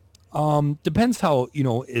 Depends how,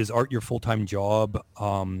 is art your full-time job?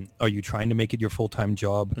 Are you trying to make it your full-time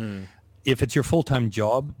job? If it's your full-time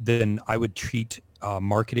job, then I would treat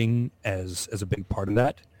marketing as a big part of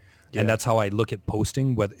that. Yeah. And that's how I look at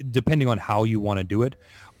posting, depending on how you want to do it.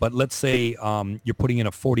 But let's say you're putting in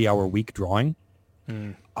a 40-hour week drawing.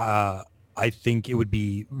 I think it would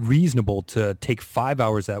be reasonable to take 5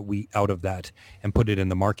 hours that week out of that and put it in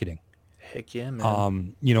the marketing. Heck yeah,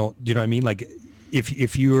 man. Do you know what I mean? Like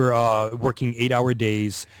if you're working 8-hour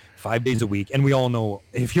days, 5 days a week, and we all know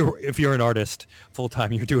if you're an artist full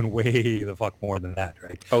time, you're doing way the fuck more than that,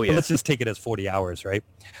 right? Oh yeah. But let's just take it as 40 hours, right?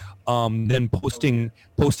 Then posting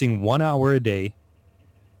 1 hour a day,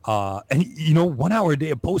 and 1 hour a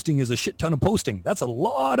day of posting is a shit ton of posting. That's a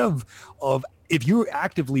lot of if you're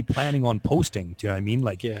actively planning on posting, do you know what I mean?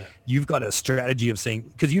 Like, yeah. You've got a strategy of saying,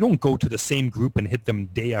 because you don't go to the same group and hit them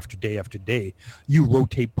day after day after day. You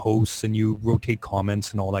rotate posts and you rotate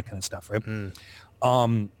comments and all that kind of stuff, right?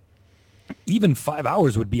 Even 5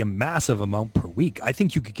 hours would be a massive amount per week. I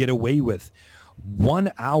think you could get away with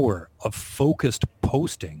 1 hour of focused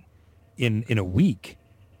posting in a week,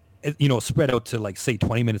 spread out to like, say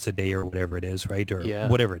 20 minutes a day or whatever it is, right? Or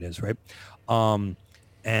whatever it is, right?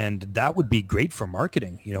 And that would be great for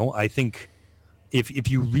marketing. I think if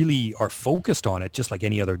you really are focused on it, just like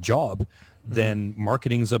any other job, then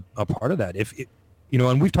marketing's a part of that.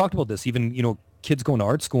 And we've talked about this, even, kids going to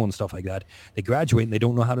art school and stuff like that, they graduate and they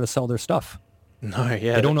don't know how to sell their stuff. No,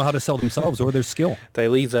 yeah. They don't know how to sell themselves or their skill. They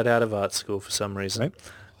leave that out of art school for some reason. Right?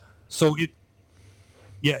 So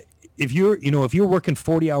if you're working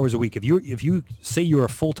 40 hours a week, if you say you're a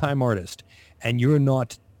full-time artist and you're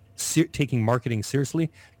not taking marketing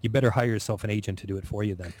seriously, you better hire yourself an agent to do it for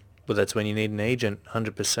you then. Well, that's when you need an agent,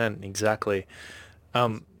 100%, exactly.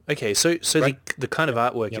 Okay, so right. the kind of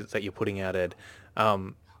artwork that you're putting out, Ed.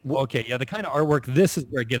 Okay, yeah, the kind of artwork, this is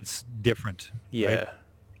where it gets different. Yeah. Right?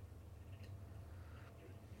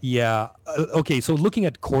 Yeah. Okay, so looking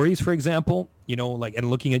at Corey's, for example, and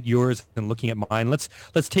looking at yours and looking at mine, let's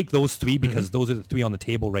take those three because those are the three on the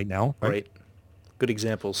table right now. Right. Good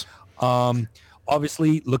examples.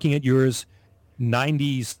 Obviously, looking at yours,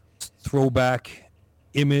 90s throwback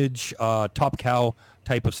image, Top Cow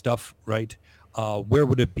type of stuff, right? Where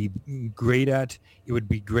would it be great at? It would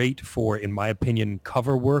be great for, in my opinion,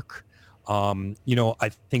 cover work.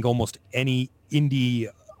 I think almost any indie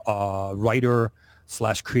writer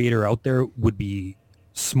 / creator out there would be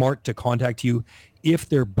smart to contact you if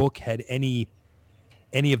their book had any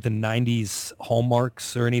of the 90s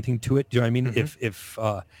hallmarks or anything to it. Do you know what I mean?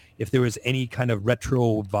 If there was any kind of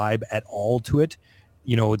retro vibe at all to it,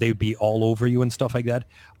 they'd be all over you and stuff like that.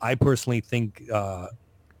 I personally think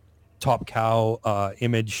Top Cow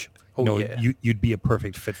image, you'd be a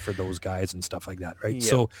perfect fit for those guys and stuff like that, right?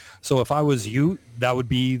 Yeah. So if I was you, that would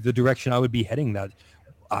be the direction I would be heading. That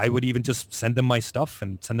I would even just send them my stuff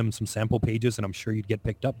and send them some sample pages, and I'm sure you'd get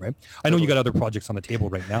picked up, right? I know you got other projects on the table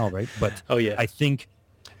right now, right? But I think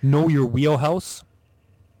know your wheelhouse,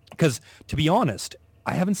 because to be honest,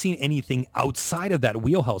 I haven't seen anything outside of that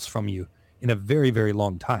wheelhouse from you in a very, very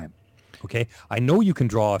long time. Okay, I know you can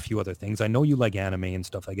draw a few other things. I know you like anime and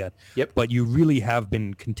stuff like that. Yep. But you really have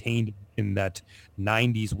been contained in that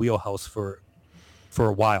 90s wheelhouse for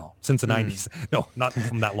a while, since the 90s. No, not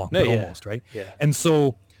from that long, but almost, right? Yeah. And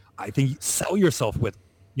so I think sell yourself with,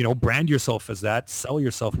 brand yourself as that, sell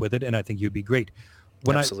yourself with it, and I think you'd be great.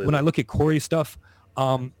 When I look at Corey's stuff,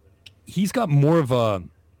 he's got more of a,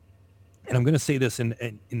 and I'm going to say this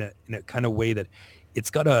in a kind of way that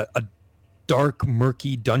it's got a dark,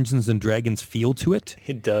 murky Dungeons and Dragons feel to it.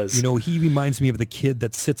 It does. You know, he reminds me of the kid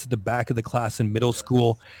that sits at the back of the class in middle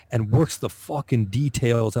school and works the fucking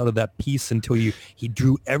details out of that piece until he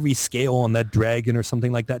drew every scale on that dragon or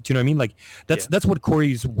something like that. Do you know what I mean? Like that's what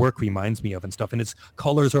Corey's work reminds me of and stuff. And his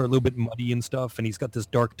colors are a little bit muddy and stuff, and he's got this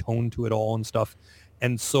dark tone to it all and stuff.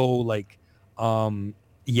 And so like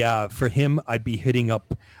yeah, for him I'd be hitting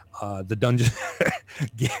up the dungeon.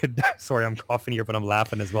 Sorry, I'm coughing here, but I'm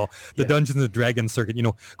laughing as well. The Dungeons and Dragons circuit, you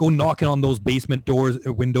know, go knocking on those basement doors,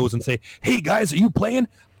 windows, and say, "Hey guys, are you playing?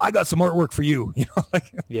 I got some artwork for you." You know,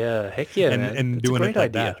 like heck yeah, man. And doing it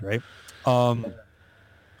like that, right?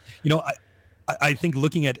 You know, I think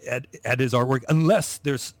looking at his artwork, unless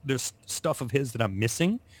there's stuff of his that I'm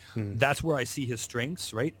missing, that's where I see his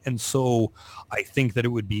strengths, right? And so I think that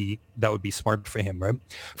would be smart for him, right?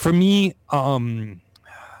 For me,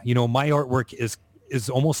 you know, my artwork is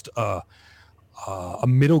almost a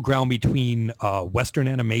middle ground between Western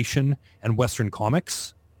animation and Western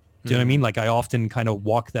comics. Do you know what I mean? Like I often kind of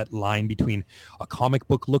walk that line between a comic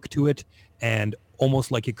book look to it and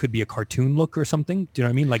almost like it could be a cartoon look or something. Do you know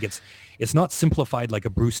what I mean? Like it's not simplified like a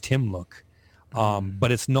Bruce Timm look,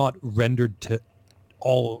 but it's not rendered to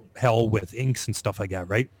all hell with inks and stuff like that,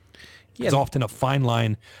 right? Yeah. It's often a fine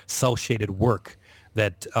line, cel-shaded work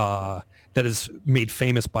that is made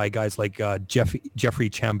famous by guys like Jeffrey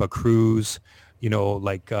Chamba Cruz, you know,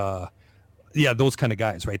 like those kind of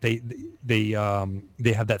guys, right? They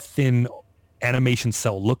have that thin animation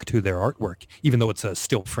cell look to their artwork, even though it's a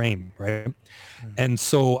still frame, right? And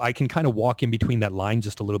so I can kind of walk in between that line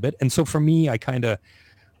just a little bit. And so for me, I kind of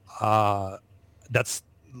that's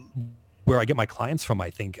where I get my clients from.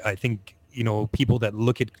 I think you know, people that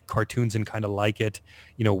look at cartoons and kind of like it,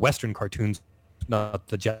 you know, Western cartoons, not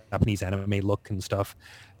the Japanese anime look and stuff,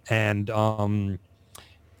 and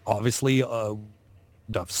obviously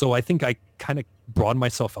stuff. So I think I kind of broaden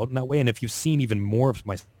myself out in that way. And if you've seen even more of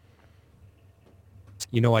my,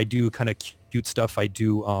 you know, I do kind of cute stuff. I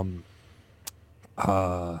do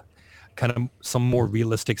kind of some more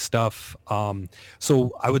realistic stuff.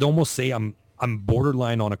 So I would almost say I'm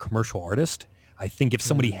borderline on a commercial artist. I think if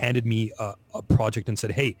somebody handed me a project and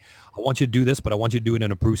said, "Hey, I want you to do this, but I want you to do it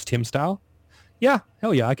in a Bruce Timm style," yeah,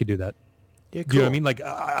 hell yeah, I could do that. Yeah, cool. You know what I mean? Like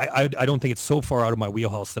I don't think it's so far out of my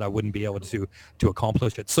wheelhouse that I wouldn't be able to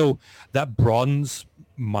accomplish it. So that broadens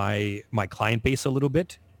my client base a little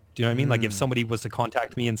bit. Do you know what I mean? Like if somebody was to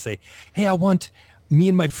contact me and say, "Hey, I want me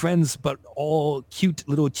and my friends, but all cute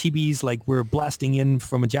little chibis, like we're blasting in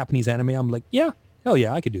from a Japanese anime," I'm like, yeah, hell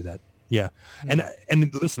yeah, I could do that. Yeah. And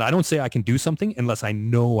listen, I don't say I can do something unless I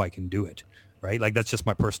know I can do it, right? Like that's just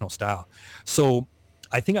my personal style. So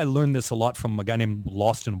I think I learned this a lot from a guy named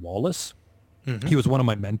Lawston Wallace. He was one of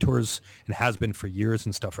my mentors and has been for years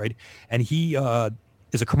and stuff, right? And he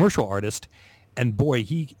is a commercial artist. And boy,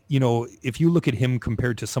 he, you know, if you look at him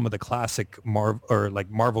compared to some of the classic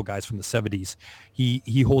Marvel guys from the 70s,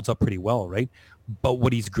 he holds up pretty well, right? But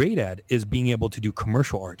what he's great at is being able to do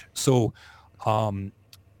commercial art. So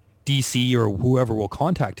DC or whoever will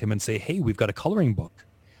contact him and say, "Hey, we've got a coloring book,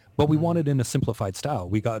 but we want it in a simplified style.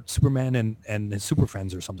 We got Superman and his Super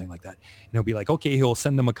Friends or something like that." And he'll be like, okay, he'll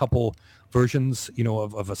send them a couple versions, you know,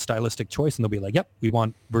 of a stylistic choice. And they'll be like, "Yep, we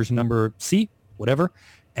want version number C, whatever."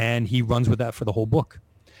 And he runs with that for the whole book.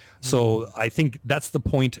 So I think that's the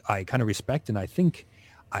point I kind of respect. And I think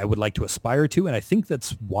I would like to aspire to. And I think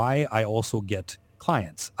that's why I also get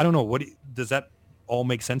clients. I don't know. Does that all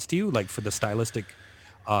make sense to you? Like for the stylistic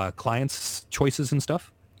clients choices and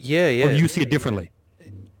stuff? Yeah. Or do you see it differently?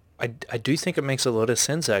 I do think it makes a lot of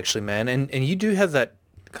sense, actually, man. And you do have that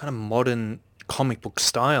kind of modern comic book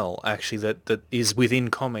style, actually, that is within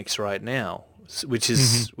comics right now, which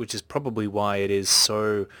is probably why it is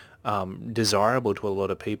so desirable to a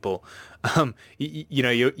lot of people. You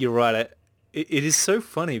know, you're right. It is so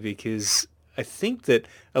funny because I think that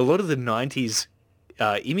a lot of the 90s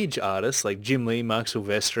image artists like Jim Lee, Mark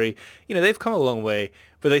Silvestri, you know, they've come a long way,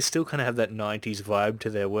 but they still kind of have that 90s vibe to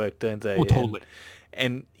their work, don't they? Oh, totally.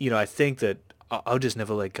 And you know, I think that I'll just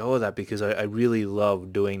never let go of that because I really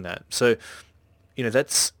love doing that. So, you know,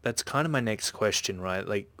 that's kind of my next question, right?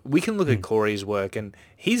 Like we can look at Corey's work and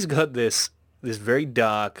he's got this very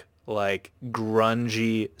dark, like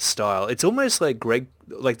grungy style. It's almost like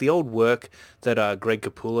the old work that Greg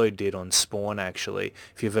Capullo did on Spawn, actually,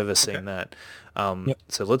 if you've ever seen that.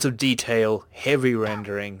 So lots of detail, heavy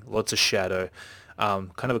rendering, lots of shadow,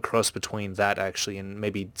 kind of a cross between that actually and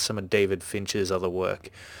maybe some of David Fincher's other work.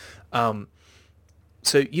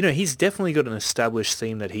 So, you know, he's definitely got an established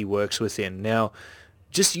theme that he works within. Now,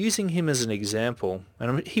 just using him as an example,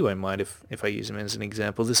 and he won't mind if I use him as an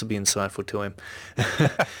example. This will be insightful to him.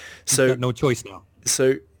 He's got no choice now.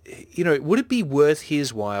 So, would it be worth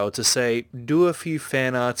his while to say, do a few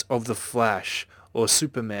fan arts of the Flash or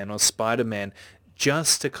Superman or Spider-Man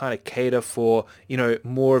just to kind of cater for,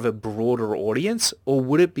 more of a broader audience? Or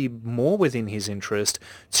would it be more within his interest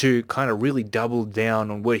to kind of really double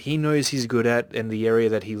down on what he knows he's good at and the area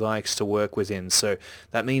that he likes to work within? So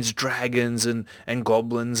that means dragons and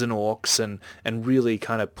goblins and orcs and really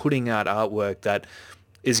kind of putting out artwork that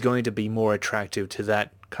is going to be more attractive to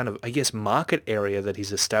that kind of, I guess, market area that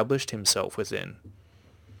he's established himself within.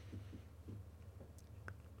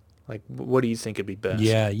 Like, what do you think would be best?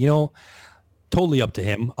 Yeah, totally up to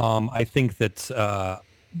him. I think that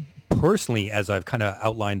personally, as I've kind of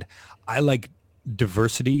outlined, I like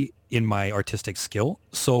diversity in my artistic skill.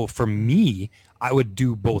 So for me, I would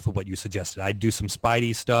do both of what you suggested. I'd do some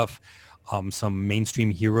Spidey stuff, some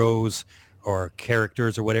mainstream heroes or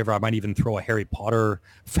characters or whatever. I might even throw a Harry Potter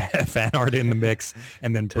fan art in the mix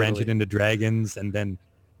and then branch it into dragons and then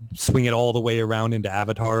swing it all the way around into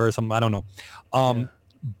Avatar or something. I don't know.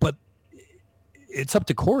 But it's up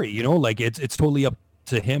to Corey, like it's totally up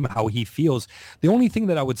to him how he feels. The only thing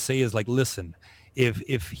that I would say is, like, listen,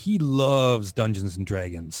 if he loves Dungeons and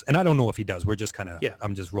Dragons, and I don't know if he does, we're just kind of,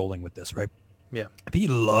 I'm just rolling with this, right? Yeah. If he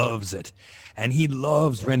loves it and he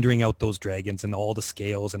loves rendering out those dragons and all the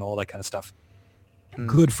scales and all that kind of stuff,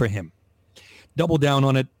 good for him. Double down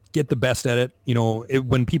on it. Get the best at it.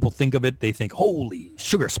 When people think of it, they think, holy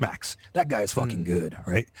sugar smacks, that guy is fucking good,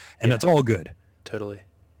 right? And that's all good. Totally.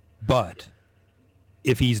 But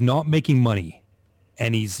if he's not making money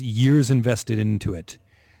and he's years invested into it,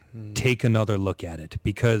 take another look at it.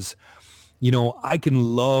 Because, I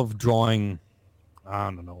can love drawing, I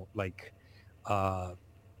don't know, like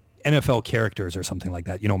NFL characters or something like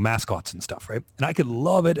that, mascots and stuff, right? And I could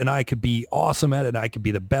love it and I could be awesome at it and I could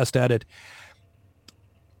be the best at it.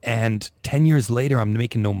 And 10 years later, I'm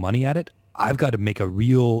making no money at it. I've got to make a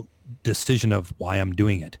real decision of why I'm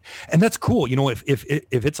doing it. And that's cool. If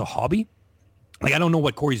it's a hobby, like, I don't know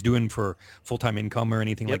what Corey's doing for full-time income or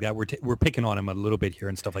anything like that. We're picking on him a little bit here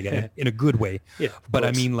and stuff like that in a good way. Yeah, but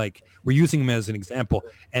I mean, like, we're using him as an example.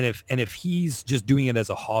 And if he's just doing it as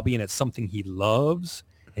a hobby and it's something he loves,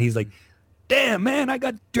 and he's like, damn, man, I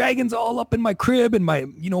got dragons all up in my crib and my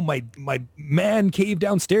man cave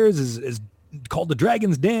downstairs is called the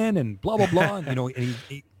Dragon's Den and blah, blah, blah. And,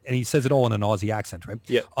 and he says it all in an Aussie accent, right?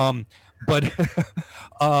 Yeah. But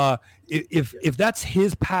if that's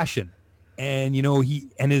his passion, and he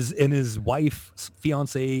and his wife,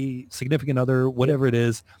 fiance, significant other, whatever it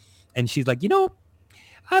is, and she's like,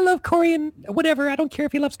 I love Corey and whatever. I don't care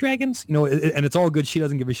if he loves dragons, and it's all good. She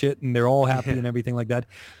doesn't give a shit, and they're all happy and everything like that.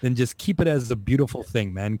 Then just keep it as a beautiful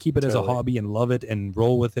thing, man. Keep it as a hobby and love it and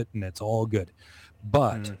roll with it, and it's all good.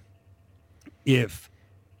 But if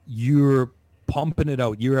you're pumping it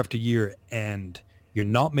out year after year and you're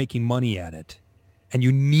not making money at it, and you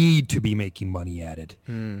need to be making money at it,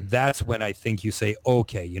 that's when I think you say,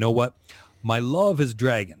 okay, you know what? My love is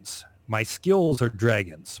dragons. My skills are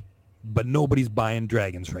dragons, but nobody's buying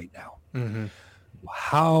dragons right now. Mm-hmm.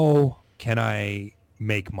 How can I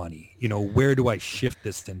make money? Where do I shift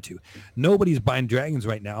this into? Nobody's buying dragons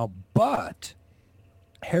right now, but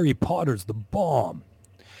Harry Potter's the bomb.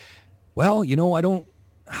 Well,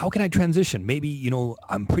 how can I transition? Maybe,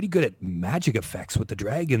 I'm pretty good at magic effects with the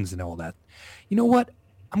dragons and all that. You know what?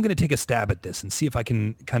 I'm going to take a stab at this and see if I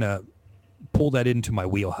can kind of pull that into my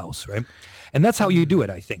wheelhouse, right? And that's how you do it,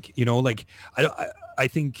 I think. I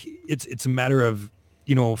think it's a matter of,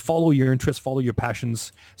 follow your interests, follow your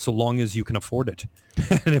passions, so long as you can afford it.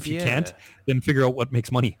 And if you can't, then figure out what makes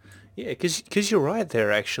money. Yeah, because you're right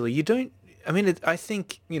there, actually. You don't, I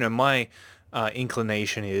think, my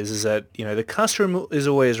inclination is that, the customer is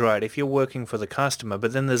always right if you're working for the customer.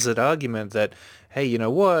 But then there's that argument that, hey, you know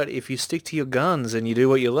what, if you stick to your guns and you do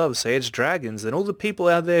what you love, say it's dragons, then all the people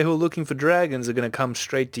out there who are looking for dragons are going to come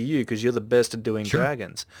straight to you because you're the best at doing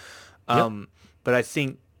dragons. But I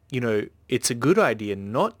think, it's a good idea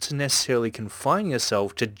not to necessarily confine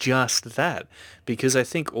yourself to just that, because I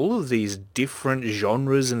think all of these different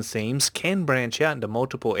genres and themes can branch out into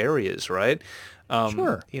multiple areas, right?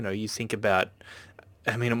 Sure. You think about,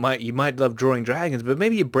 you might love drawing dragons, but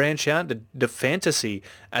maybe you branch out to fantasy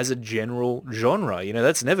as a general genre.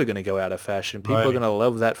 That's never going to go out of fashion. People are going to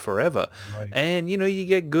love that forever. Right. And, you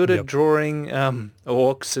get good at drawing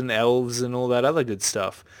orcs and elves and all that other good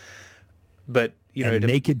stuff. But,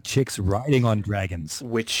 naked chicks riding on dragons.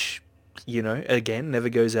 Which, again, never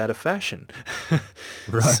goes out of fashion.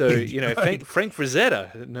 Right. So, Frank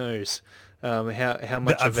Frazetta knows. How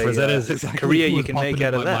much of That a is exactly career who you was can popping make in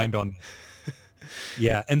out of my that. mind on.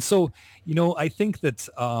 Yeah, and so I think that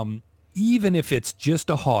even if it's just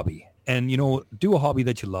a hobby, and do a hobby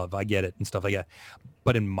that you love, I get it and stuff like that.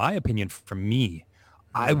 But in my opinion, for me,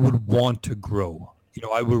 I Mm, would want to grow.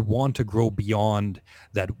 I would want to grow beyond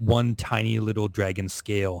that one tiny little dragon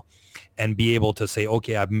scale and be able to say,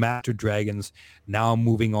 okay, I've mastered dragons. Now I'm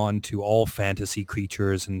moving on to all fantasy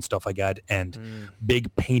creatures and stuff like that, and mm,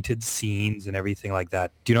 big painted scenes and everything like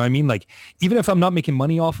that. Do you know what I mean? Like, even if I'm not making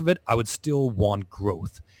money off of it, I would still want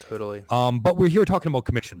growth. totally. But we're here talking about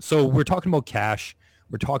commission. So we're talking about cash.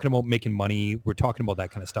 We're talking about making money. We're talking about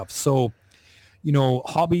that kind of stuff. So,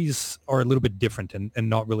 hobbies are a little bit different and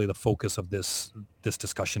not really the focus of this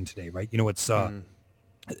discussion today, right? It's Mm,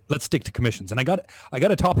 let's stick to commissions. And I got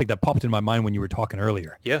a topic that popped in my mind when you were talking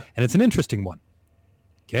earlier, yeah. and it's an interesting one.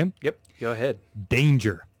 Okay, Yep. Go ahead.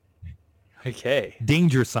 danger, Okay.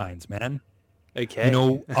 danger signs, man. Okay.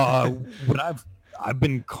 When I've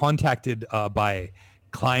been contacted by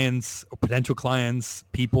clients or potential clients,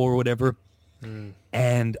 people or whatever, Mm,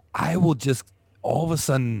 and I will just all of a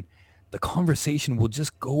sudden the conversation will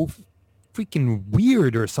just go freaking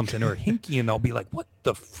weird or something or hinky, and I'll be like, what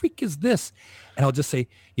the freak is this? And I'll just say,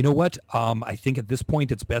 you know what, I think at this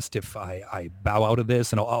point it's best if I bow out of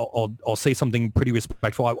this, and I'll say something pretty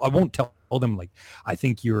respectful. I won't tell them like I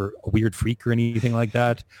think you're a weird freak or anything like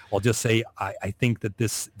that. I'll just say I think that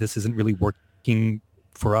this isn't really working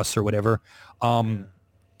for us or whatever. yeah.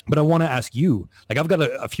 But I want to ask you, like, I've got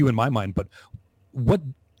a few in my mind, but what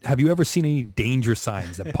have you ever seen any danger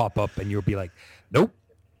signs that pop up and you'll be like, nope,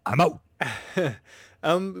 I'm out?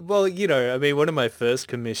 Well, I mean, one of my first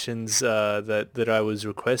commissions that I was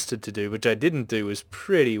requested to do, which I didn't do, was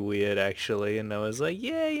pretty weird actually. And I was like,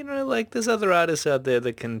 yeah, like there's other artists out there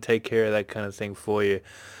that can take care of that kind of thing for you.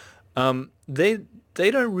 They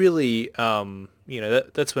don't really,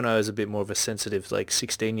 that's when I was a bit more of a sensitive, like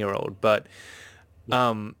 16-year-old. But,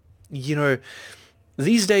 um, you know,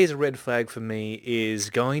 these days a red flag for me is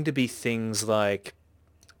going to be things like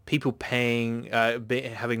people paying,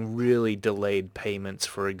 having really delayed payments,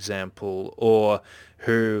 for example, or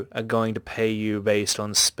who are going to pay you based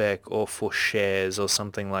on spec or for shares or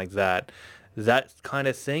something like that. That kind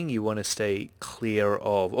of thing you want to stay clear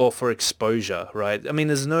of, or for exposure, right? I mean,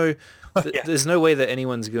 Yeah. there's no way that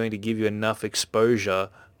anyone's going to give you enough exposure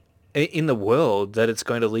in the world that it's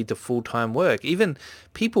going to lead to full-time work. Even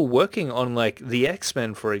people working on like the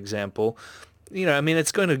X-Men, for example, I mean,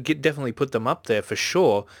 it's going to definitely put them up there for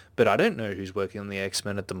sure, but I don't know who's working on the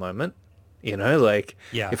X-Men at the moment, like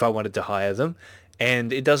Yeah. if I wanted to hire them,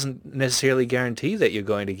 and it doesn't necessarily guarantee that you're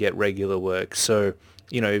going to get regular work. So,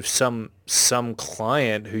 if some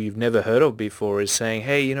client who you've never heard of before is saying,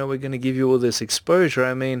 hey, we're going to give you all this exposure,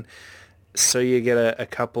 I mean, so you get a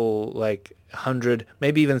couple, like 100,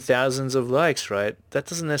 maybe even thousands of likes, right? That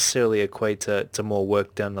doesn't necessarily equate to more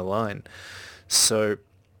work down the line. So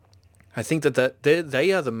I think that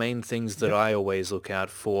they are the main things that Yep. I always look out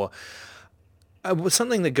for.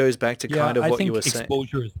 Something that goes back to Yeah, kind of I what you think were saying.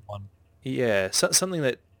 exposure is one. Yeah, something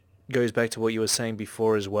that goes back to what you were saying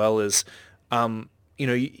before as well is,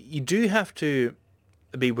 you do have to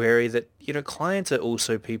be wary that, clients are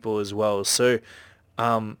also people as well. So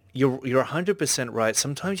you're 100% right.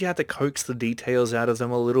 Sometimes you have to coax the details out of them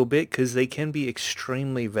a little bit because they can be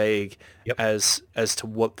extremely vague Yep. as to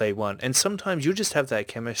what they want. And sometimes you just have that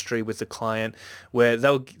chemistry with the client where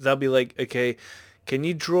they'll be like, okay, can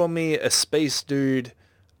you draw me a space dude,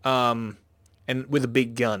 and with a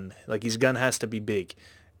big gun? Like his gun has to be big.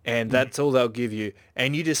 And Mhm. that's all they'll give you.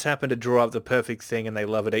 And you just happen to draw up the perfect thing and they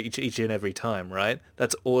love it each and every time, right?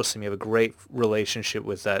 That's awesome. You have a great relationship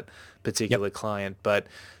with that Yep. particular client. But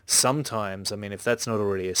sometimes, I mean, if that's not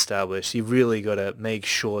already established, you've really got to make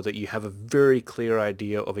sure that you have a very clear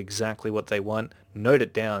idea of exactly what they want. Note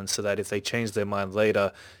it down so that if they change their mind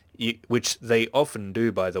later, which they often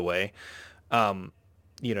do, by the way,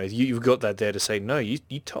 you've got that there to say, no, you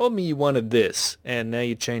told me you wanted this and now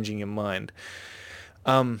you're changing your mind.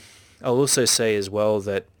 I'll also say as well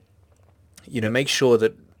that, make sure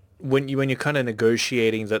that when you're kind of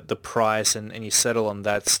negotiating the price and you settle on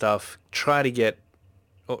that stuff, try to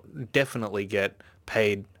or definitely get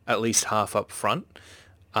paid at least half up front.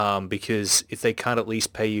 Because if they can't at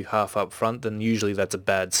least pay you half up front, then usually that's a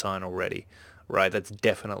bad sign already, right? That's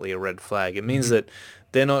definitely a red flag. It means Mhm. that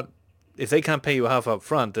they're not, if they can't pay you half up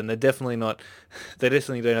front, then they're definitely not, they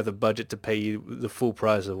definitely don't have the budget to pay you the full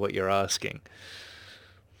price of what you're asking.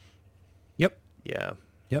 Yep. Yeah.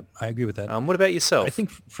 Yep. I agree with that. What about I yourself? think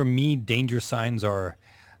for me, danger signs are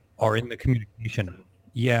in the communication.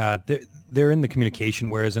 Yeah, they're in the communication.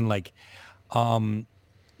 Whereas in like, um,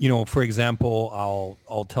 for example,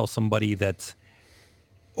 I'll tell somebody that,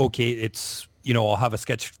 okay, it's, I'll have a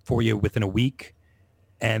sketch for you within a week,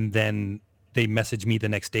 and then they message me the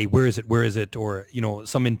next day, where is it? Or,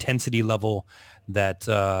 some intensity level that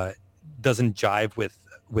doesn't jive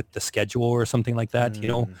with the schedule or something like that,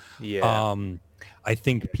 Yeah. I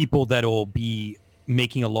think people that'll be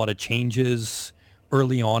making a lot of changes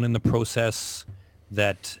early on in the process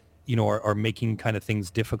that, are making kind of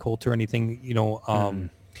things difficult or anything,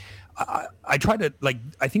 I try to, like,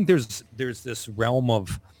 I think there's this realm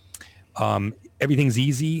of everything's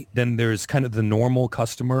easy. Then there's kind of the normal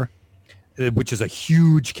customer, which is a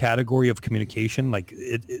huge category of communication. Like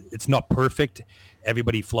it's not perfect.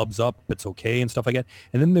 Everybody flubs up. It's okay and stuff like that.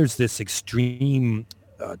 And then there's this extreme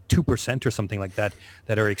 2% or something like that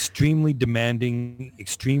are extremely demanding,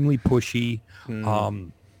 extremely pushy,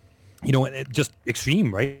 and just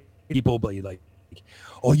extreme, right? People be like,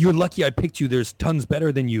 oh, you're lucky I picked you. There's tons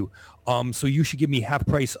better than you. So you should give me half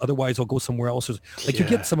price. Otherwise I'll go somewhere else. Like you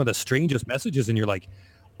get some of the strangest messages and you're like,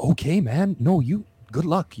 okay, man, no, good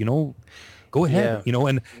luck, go ahead,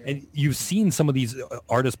 and you've seen some of these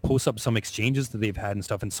artists post up some exchanges that they've had and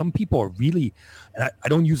stuff. And some people are really, and I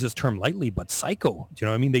don't use this term lightly, but psycho. Do you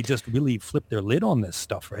know what I mean? They just really flip their lid on this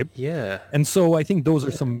stuff, right? Yeah. And so I think those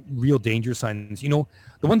are some real danger signs. The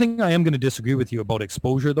one thing I am going to disagree with you about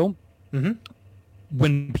exposure, though,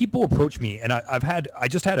 when people approach me, and I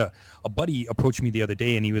just had a buddy approach me the other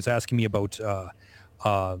day, and he was asking me about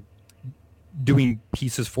doing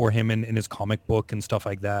pieces for him in his comic book and stuff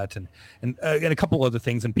like that, and a couple other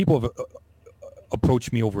things. And people have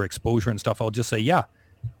approached me over exposure and stuff. I'll just say, yeah,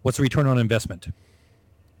 what's the return on investment?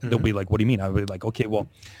 They'll be like, what do you mean? I would be like, okay, well,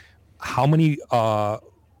 how many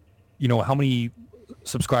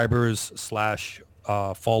subscribers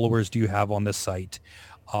 / followers do you have on this site?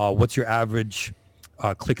 What's your average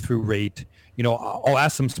click-through rate? I'll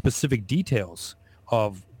ask some specific details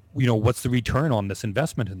of, what's the return on this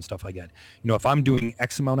investment and stuff like that. If I'm doing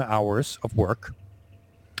X amount of hours of work,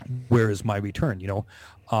 where is my return?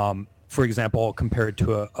 For example, I'll compare it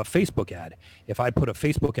to a Facebook ad. If I put a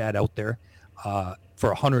Facebook ad out there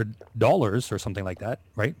for $100 or something like that,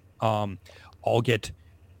 right? I'll get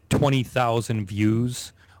 20,000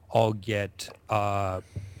 views. I'll get, out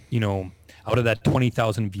of that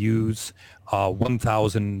 20,000 views,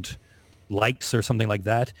 1,000 likes or something like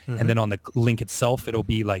that. And then on the link itself, it'll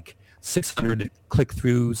be like 600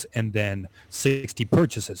 click-throughs and then 60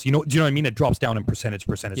 purchases. Do you know what I mean? It drops down in percentage,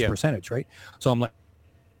 right? So I'm like,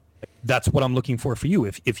 that's what I'm looking for you.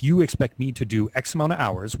 If you expect me to do X amount of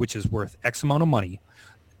hours, which is worth X amount of money,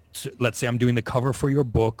 so let's say I'm doing the cover for your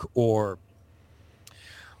book or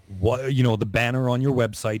what, the banner on your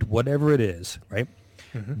website, whatever it is, right?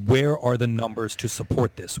 Where are the numbers to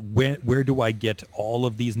support this? Where do I get all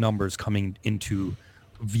of these numbers coming into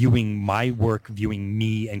viewing my work, viewing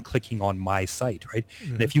me, and clicking on my site, right?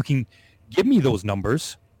 And if you can give me those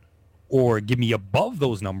numbers or give me above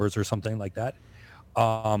those numbers or something like that,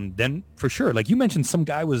 then for sure. Like you mentioned, some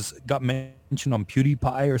guy got mentioned on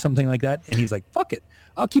PewDiePie or something like that, and he's like, fuck it,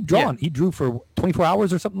 I'll keep drawing. He drew for 24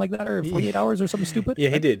 hours or something like that, or 48 hours or something stupid. Yeah,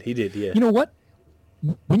 right? he did, yeah. You know what?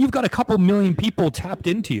 When you've got a couple million people tapped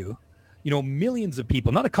into you, millions of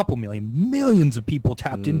people, not a couple million, millions of people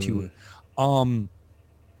tapped into you,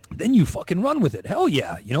 then you fucking run with it. Hell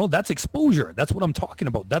yeah. That's exposure. That's what I'm talking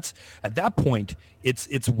about. That's, at that point,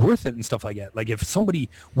 it's worth it and stuff like that. Like if somebody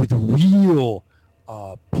with real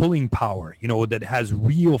pulling power, that has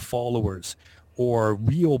real followers or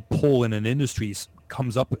real pull in an industry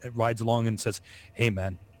comes up, rides along and says, hey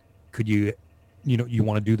man, could you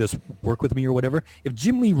want to do this work with me or whatever. If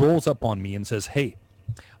Jim Lee rolls up on me and says, hey,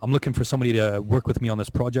 I'm looking for somebody to work with me on this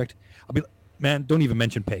project, I'll be like, man, don't even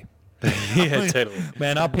mention pay. Yeah, totally.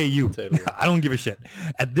 Man, I'll pay you. Totally. I don't give a shit.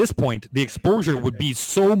 At this point, the exposure would be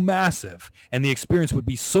so massive and the experience would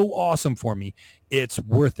be so awesome for me. It's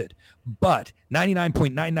worth it. But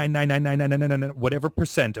 99.9999999 whatever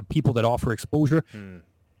percent of people that offer exposure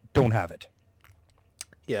don't have it.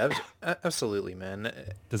 Yeah, absolutely, man.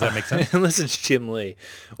 Does that make sense? Unless it's Jim Lee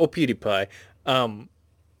or PewDiePie, I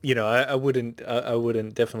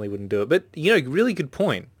definitely wouldn't do it. But really good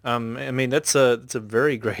point. I mean, that's a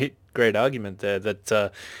very great argument there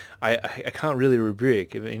that I can't really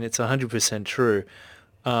rebuke. I mean, it's 100% true.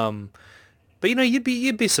 But you'd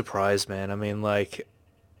be surprised, man. I mean, like,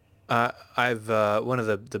 I've one of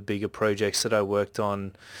the bigger projects that I worked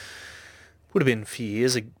on would have been a few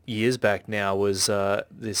years back now was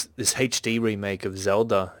this HD remake of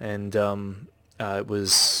Zelda, and it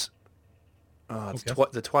was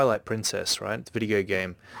the Twilight Princess, right? The video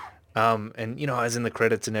game. And I was in the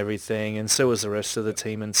credits and everything, and so was the rest of the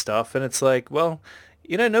team and stuff. And it's like, well,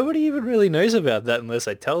 Nobody even really knows about that unless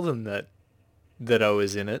I tell them that I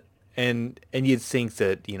was in it. And you'd think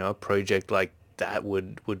that, a project like that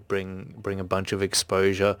would bring a bunch of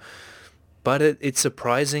exposure, but it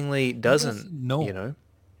surprisingly Yes, doesn't, no.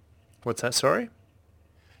 What's that? Sorry?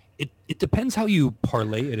 It depends how you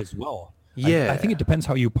parlay it as well. I think Yeah. it depends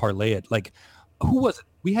how you parlay it. Like, who was it?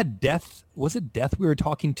 We had Death. Was it Death we were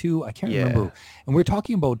talking to? I can't remember. Yeah. And we were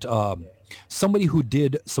talking about somebody who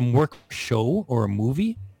did some work for a show or a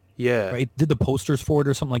movie, Yeah. right? Did the posters for it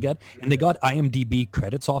or something like that, and they got IMDb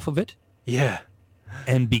credits off of it. Yeah.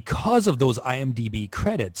 And because of those IMDb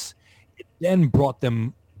credits, it then brought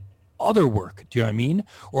them other work. Do you know what I mean?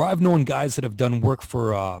 Or I've known guys that have done work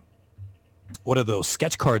for what are those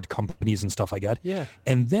sketch card companies and stuff like that. Yeah.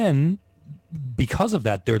 And then because of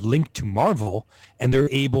that, they're linked to Marvel and they're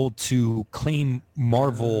able to claim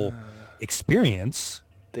Marvel experience.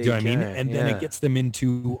 There Do you know you what I mean? go, And then yeah. it gets them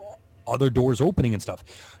into other doors opening and stuff.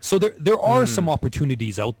 So there are some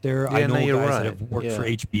opportunities out there. I Yeah, no, know you're guys that right. have worked for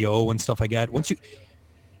Yeah. HBO and stuff like that. Once you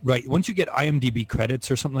get IMDb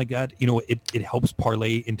credits or something like that, it helps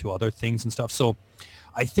parlay into other things and stuff. So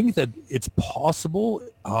I think that it's possible.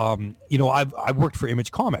 I've worked for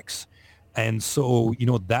Image Comics, and so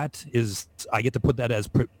that is I get to put that as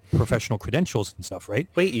professional credentials and stuff, right?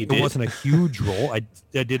 Wait, you It did? wasn't a huge role. I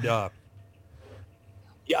did. I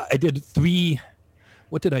did 3.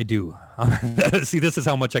 What did I do? See, this is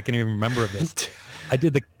how much I can even remember of this. I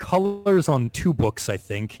did the colors on 2 books, I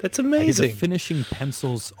think. That's I did amazing. the finishing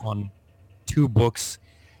pencils on 2 books.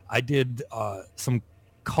 I did some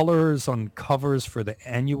colors on covers for the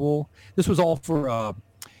annual. This was all for,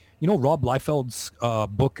 Rob Liefeld's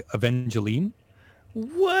book Evangeline.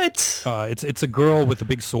 What? It's a girl with a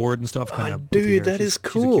big sword and stuff. Kind of Dude, that is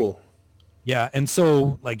cool. Yeah, and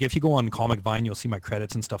so like if you go on Comic Vine, you'll see my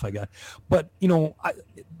credits and stuff like that. But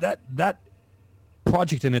that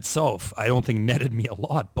project in itself, I don't think netted me a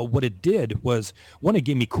lot. But what it did was, one, it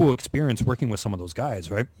gave me cool experience working with some of those guys,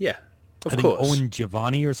 right? Yeah, of I think course. Owen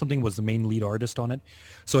Giovanni or something was the main lead artist on it.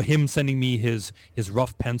 So him sending me his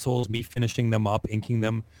rough pencils, me finishing them up, inking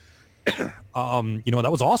them, that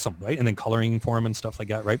was awesome, right? And then coloring for him and stuff like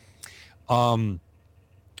that, right?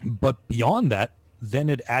 But beyond that, then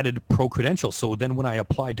it added pro credentials. So then when I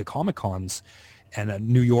applied to Comic Cons and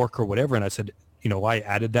New York or whatever, and I said, I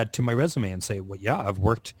added that to my resume and say, well, yeah, I've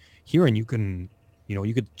worked here, and you can,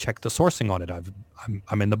 you could check the sourcing on it.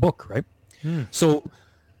 I'm in the book, right? So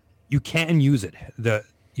you can use it.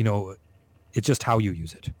 It's just how you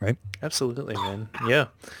use it, right? Absolutely, man. Yeah.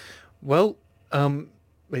 Well,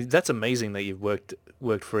 that's amazing that you've worked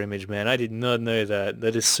for Image, man. I did not know that.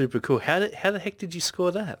 That is super cool. How the heck did you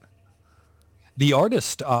score that? The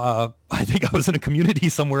artist, I think I was in a community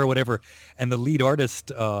somewhere or whatever, and the lead artist,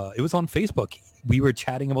 it was on Facebook. We were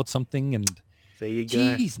chatting about something, and There you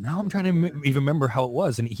go. geez, now I'm trying to even remember how it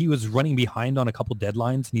was. And he was running behind on a couple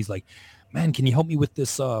deadlines, and he's like, "Man, can you help me with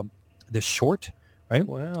this short?" Right?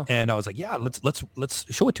 Wow. And I was like, "Yeah, let's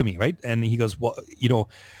show it to me." Right? And he goes, "Well,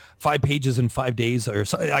 5 pages in 5 days," or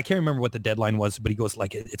so, I can't remember what the deadline was, but he goes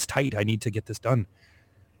like, "It's tight. I need to get this done."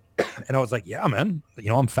 And I was like, "Yeah, man.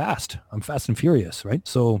 I'm fast and furious." Right?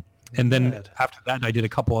 So, and then Rad. after that, I did a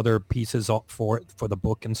couple other pieces for the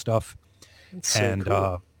book and stuff. That's so And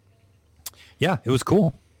cool. yeah, it was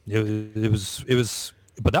cool. It was,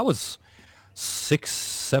 but that was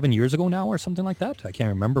 6-7 years ago now or something like that. I can't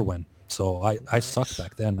remember when. So I sucked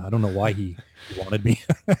back then. I don't know why he wanted me.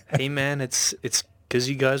 Hey, man, it's because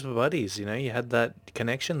you guys were buddies. You had that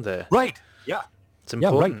connection there. Right. Yeah. It's Yeah.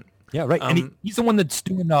 Right. important. Yeah. Right. And Um, he's the one that's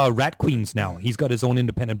doing Rat Queens now. He's got his own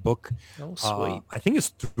independent book. Oh, sweet. I think it's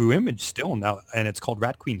through Image still now, and it's called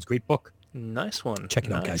Rat Queens. Great book. Nice one. Check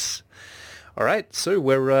it out, Nice. guys. All right, so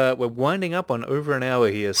we're winding up on over an hour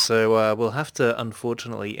here, so we'll have to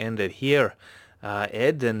unfortunately end it here,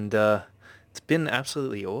 Ed. And it's been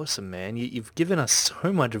absolutely awesome, man. You've given us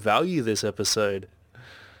so much value this episode.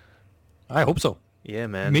 I hope so. Yeah,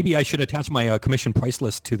 man. Maybe I should attach my commission price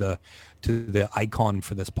list to the icon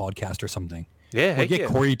for this podcast or something. Yeah, Or heck get yeah.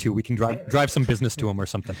 Corey to. We can drive some business to him or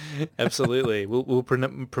something. Absolutely. We'll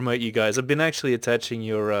promote you guys. I've been actually attaching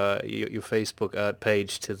your Facebook art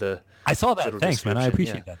page to the I saw that. little Thanks, man. I description,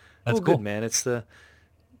 appreciate yeah. that. That's Well, cool. good, man. It's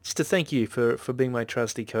just to thank you for being my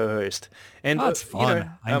trusty co-host. And Oh, it's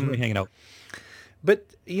fun. I enjoy hanging out. But,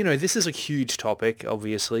 this is a huge topic,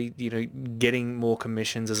 obviously, getting more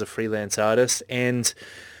commissions as a freelance artist. And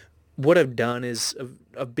what I've done is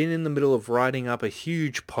I've been in the middle of writing up a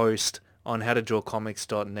huge post on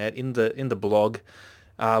howtodrawcomics.net in the blog,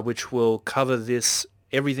 which will cover this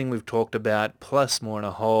everything we've talked about, plus more in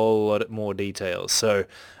a whole lot more details. So,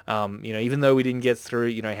 even though we didn't get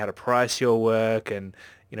through, how to price your work and,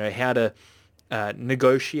 how to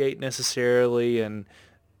negotiate necessarily and,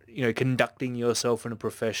 conducting yourself in a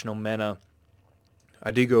professional manner, I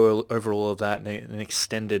do go over all of that in an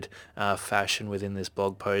extended fashion within this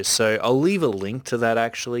blog post. So I'll leave a link to that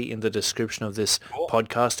actually in the description of this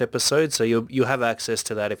podcast episode. So you'll have access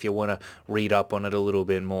to that if you want to read up on it a little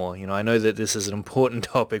bit more. I know that this is an important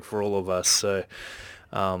topic for all of us, so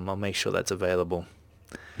I'll make sure that's available.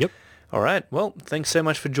 Yep. All right. Well, thanks so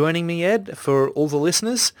much for joining me, Ed. For all the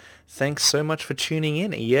listeners, thanks so much for tuning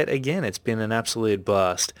in yet again. It's been an absolute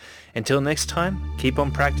blast. Until next time, keep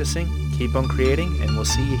on practicing, keep on creating, and we'll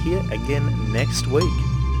see you here again next week.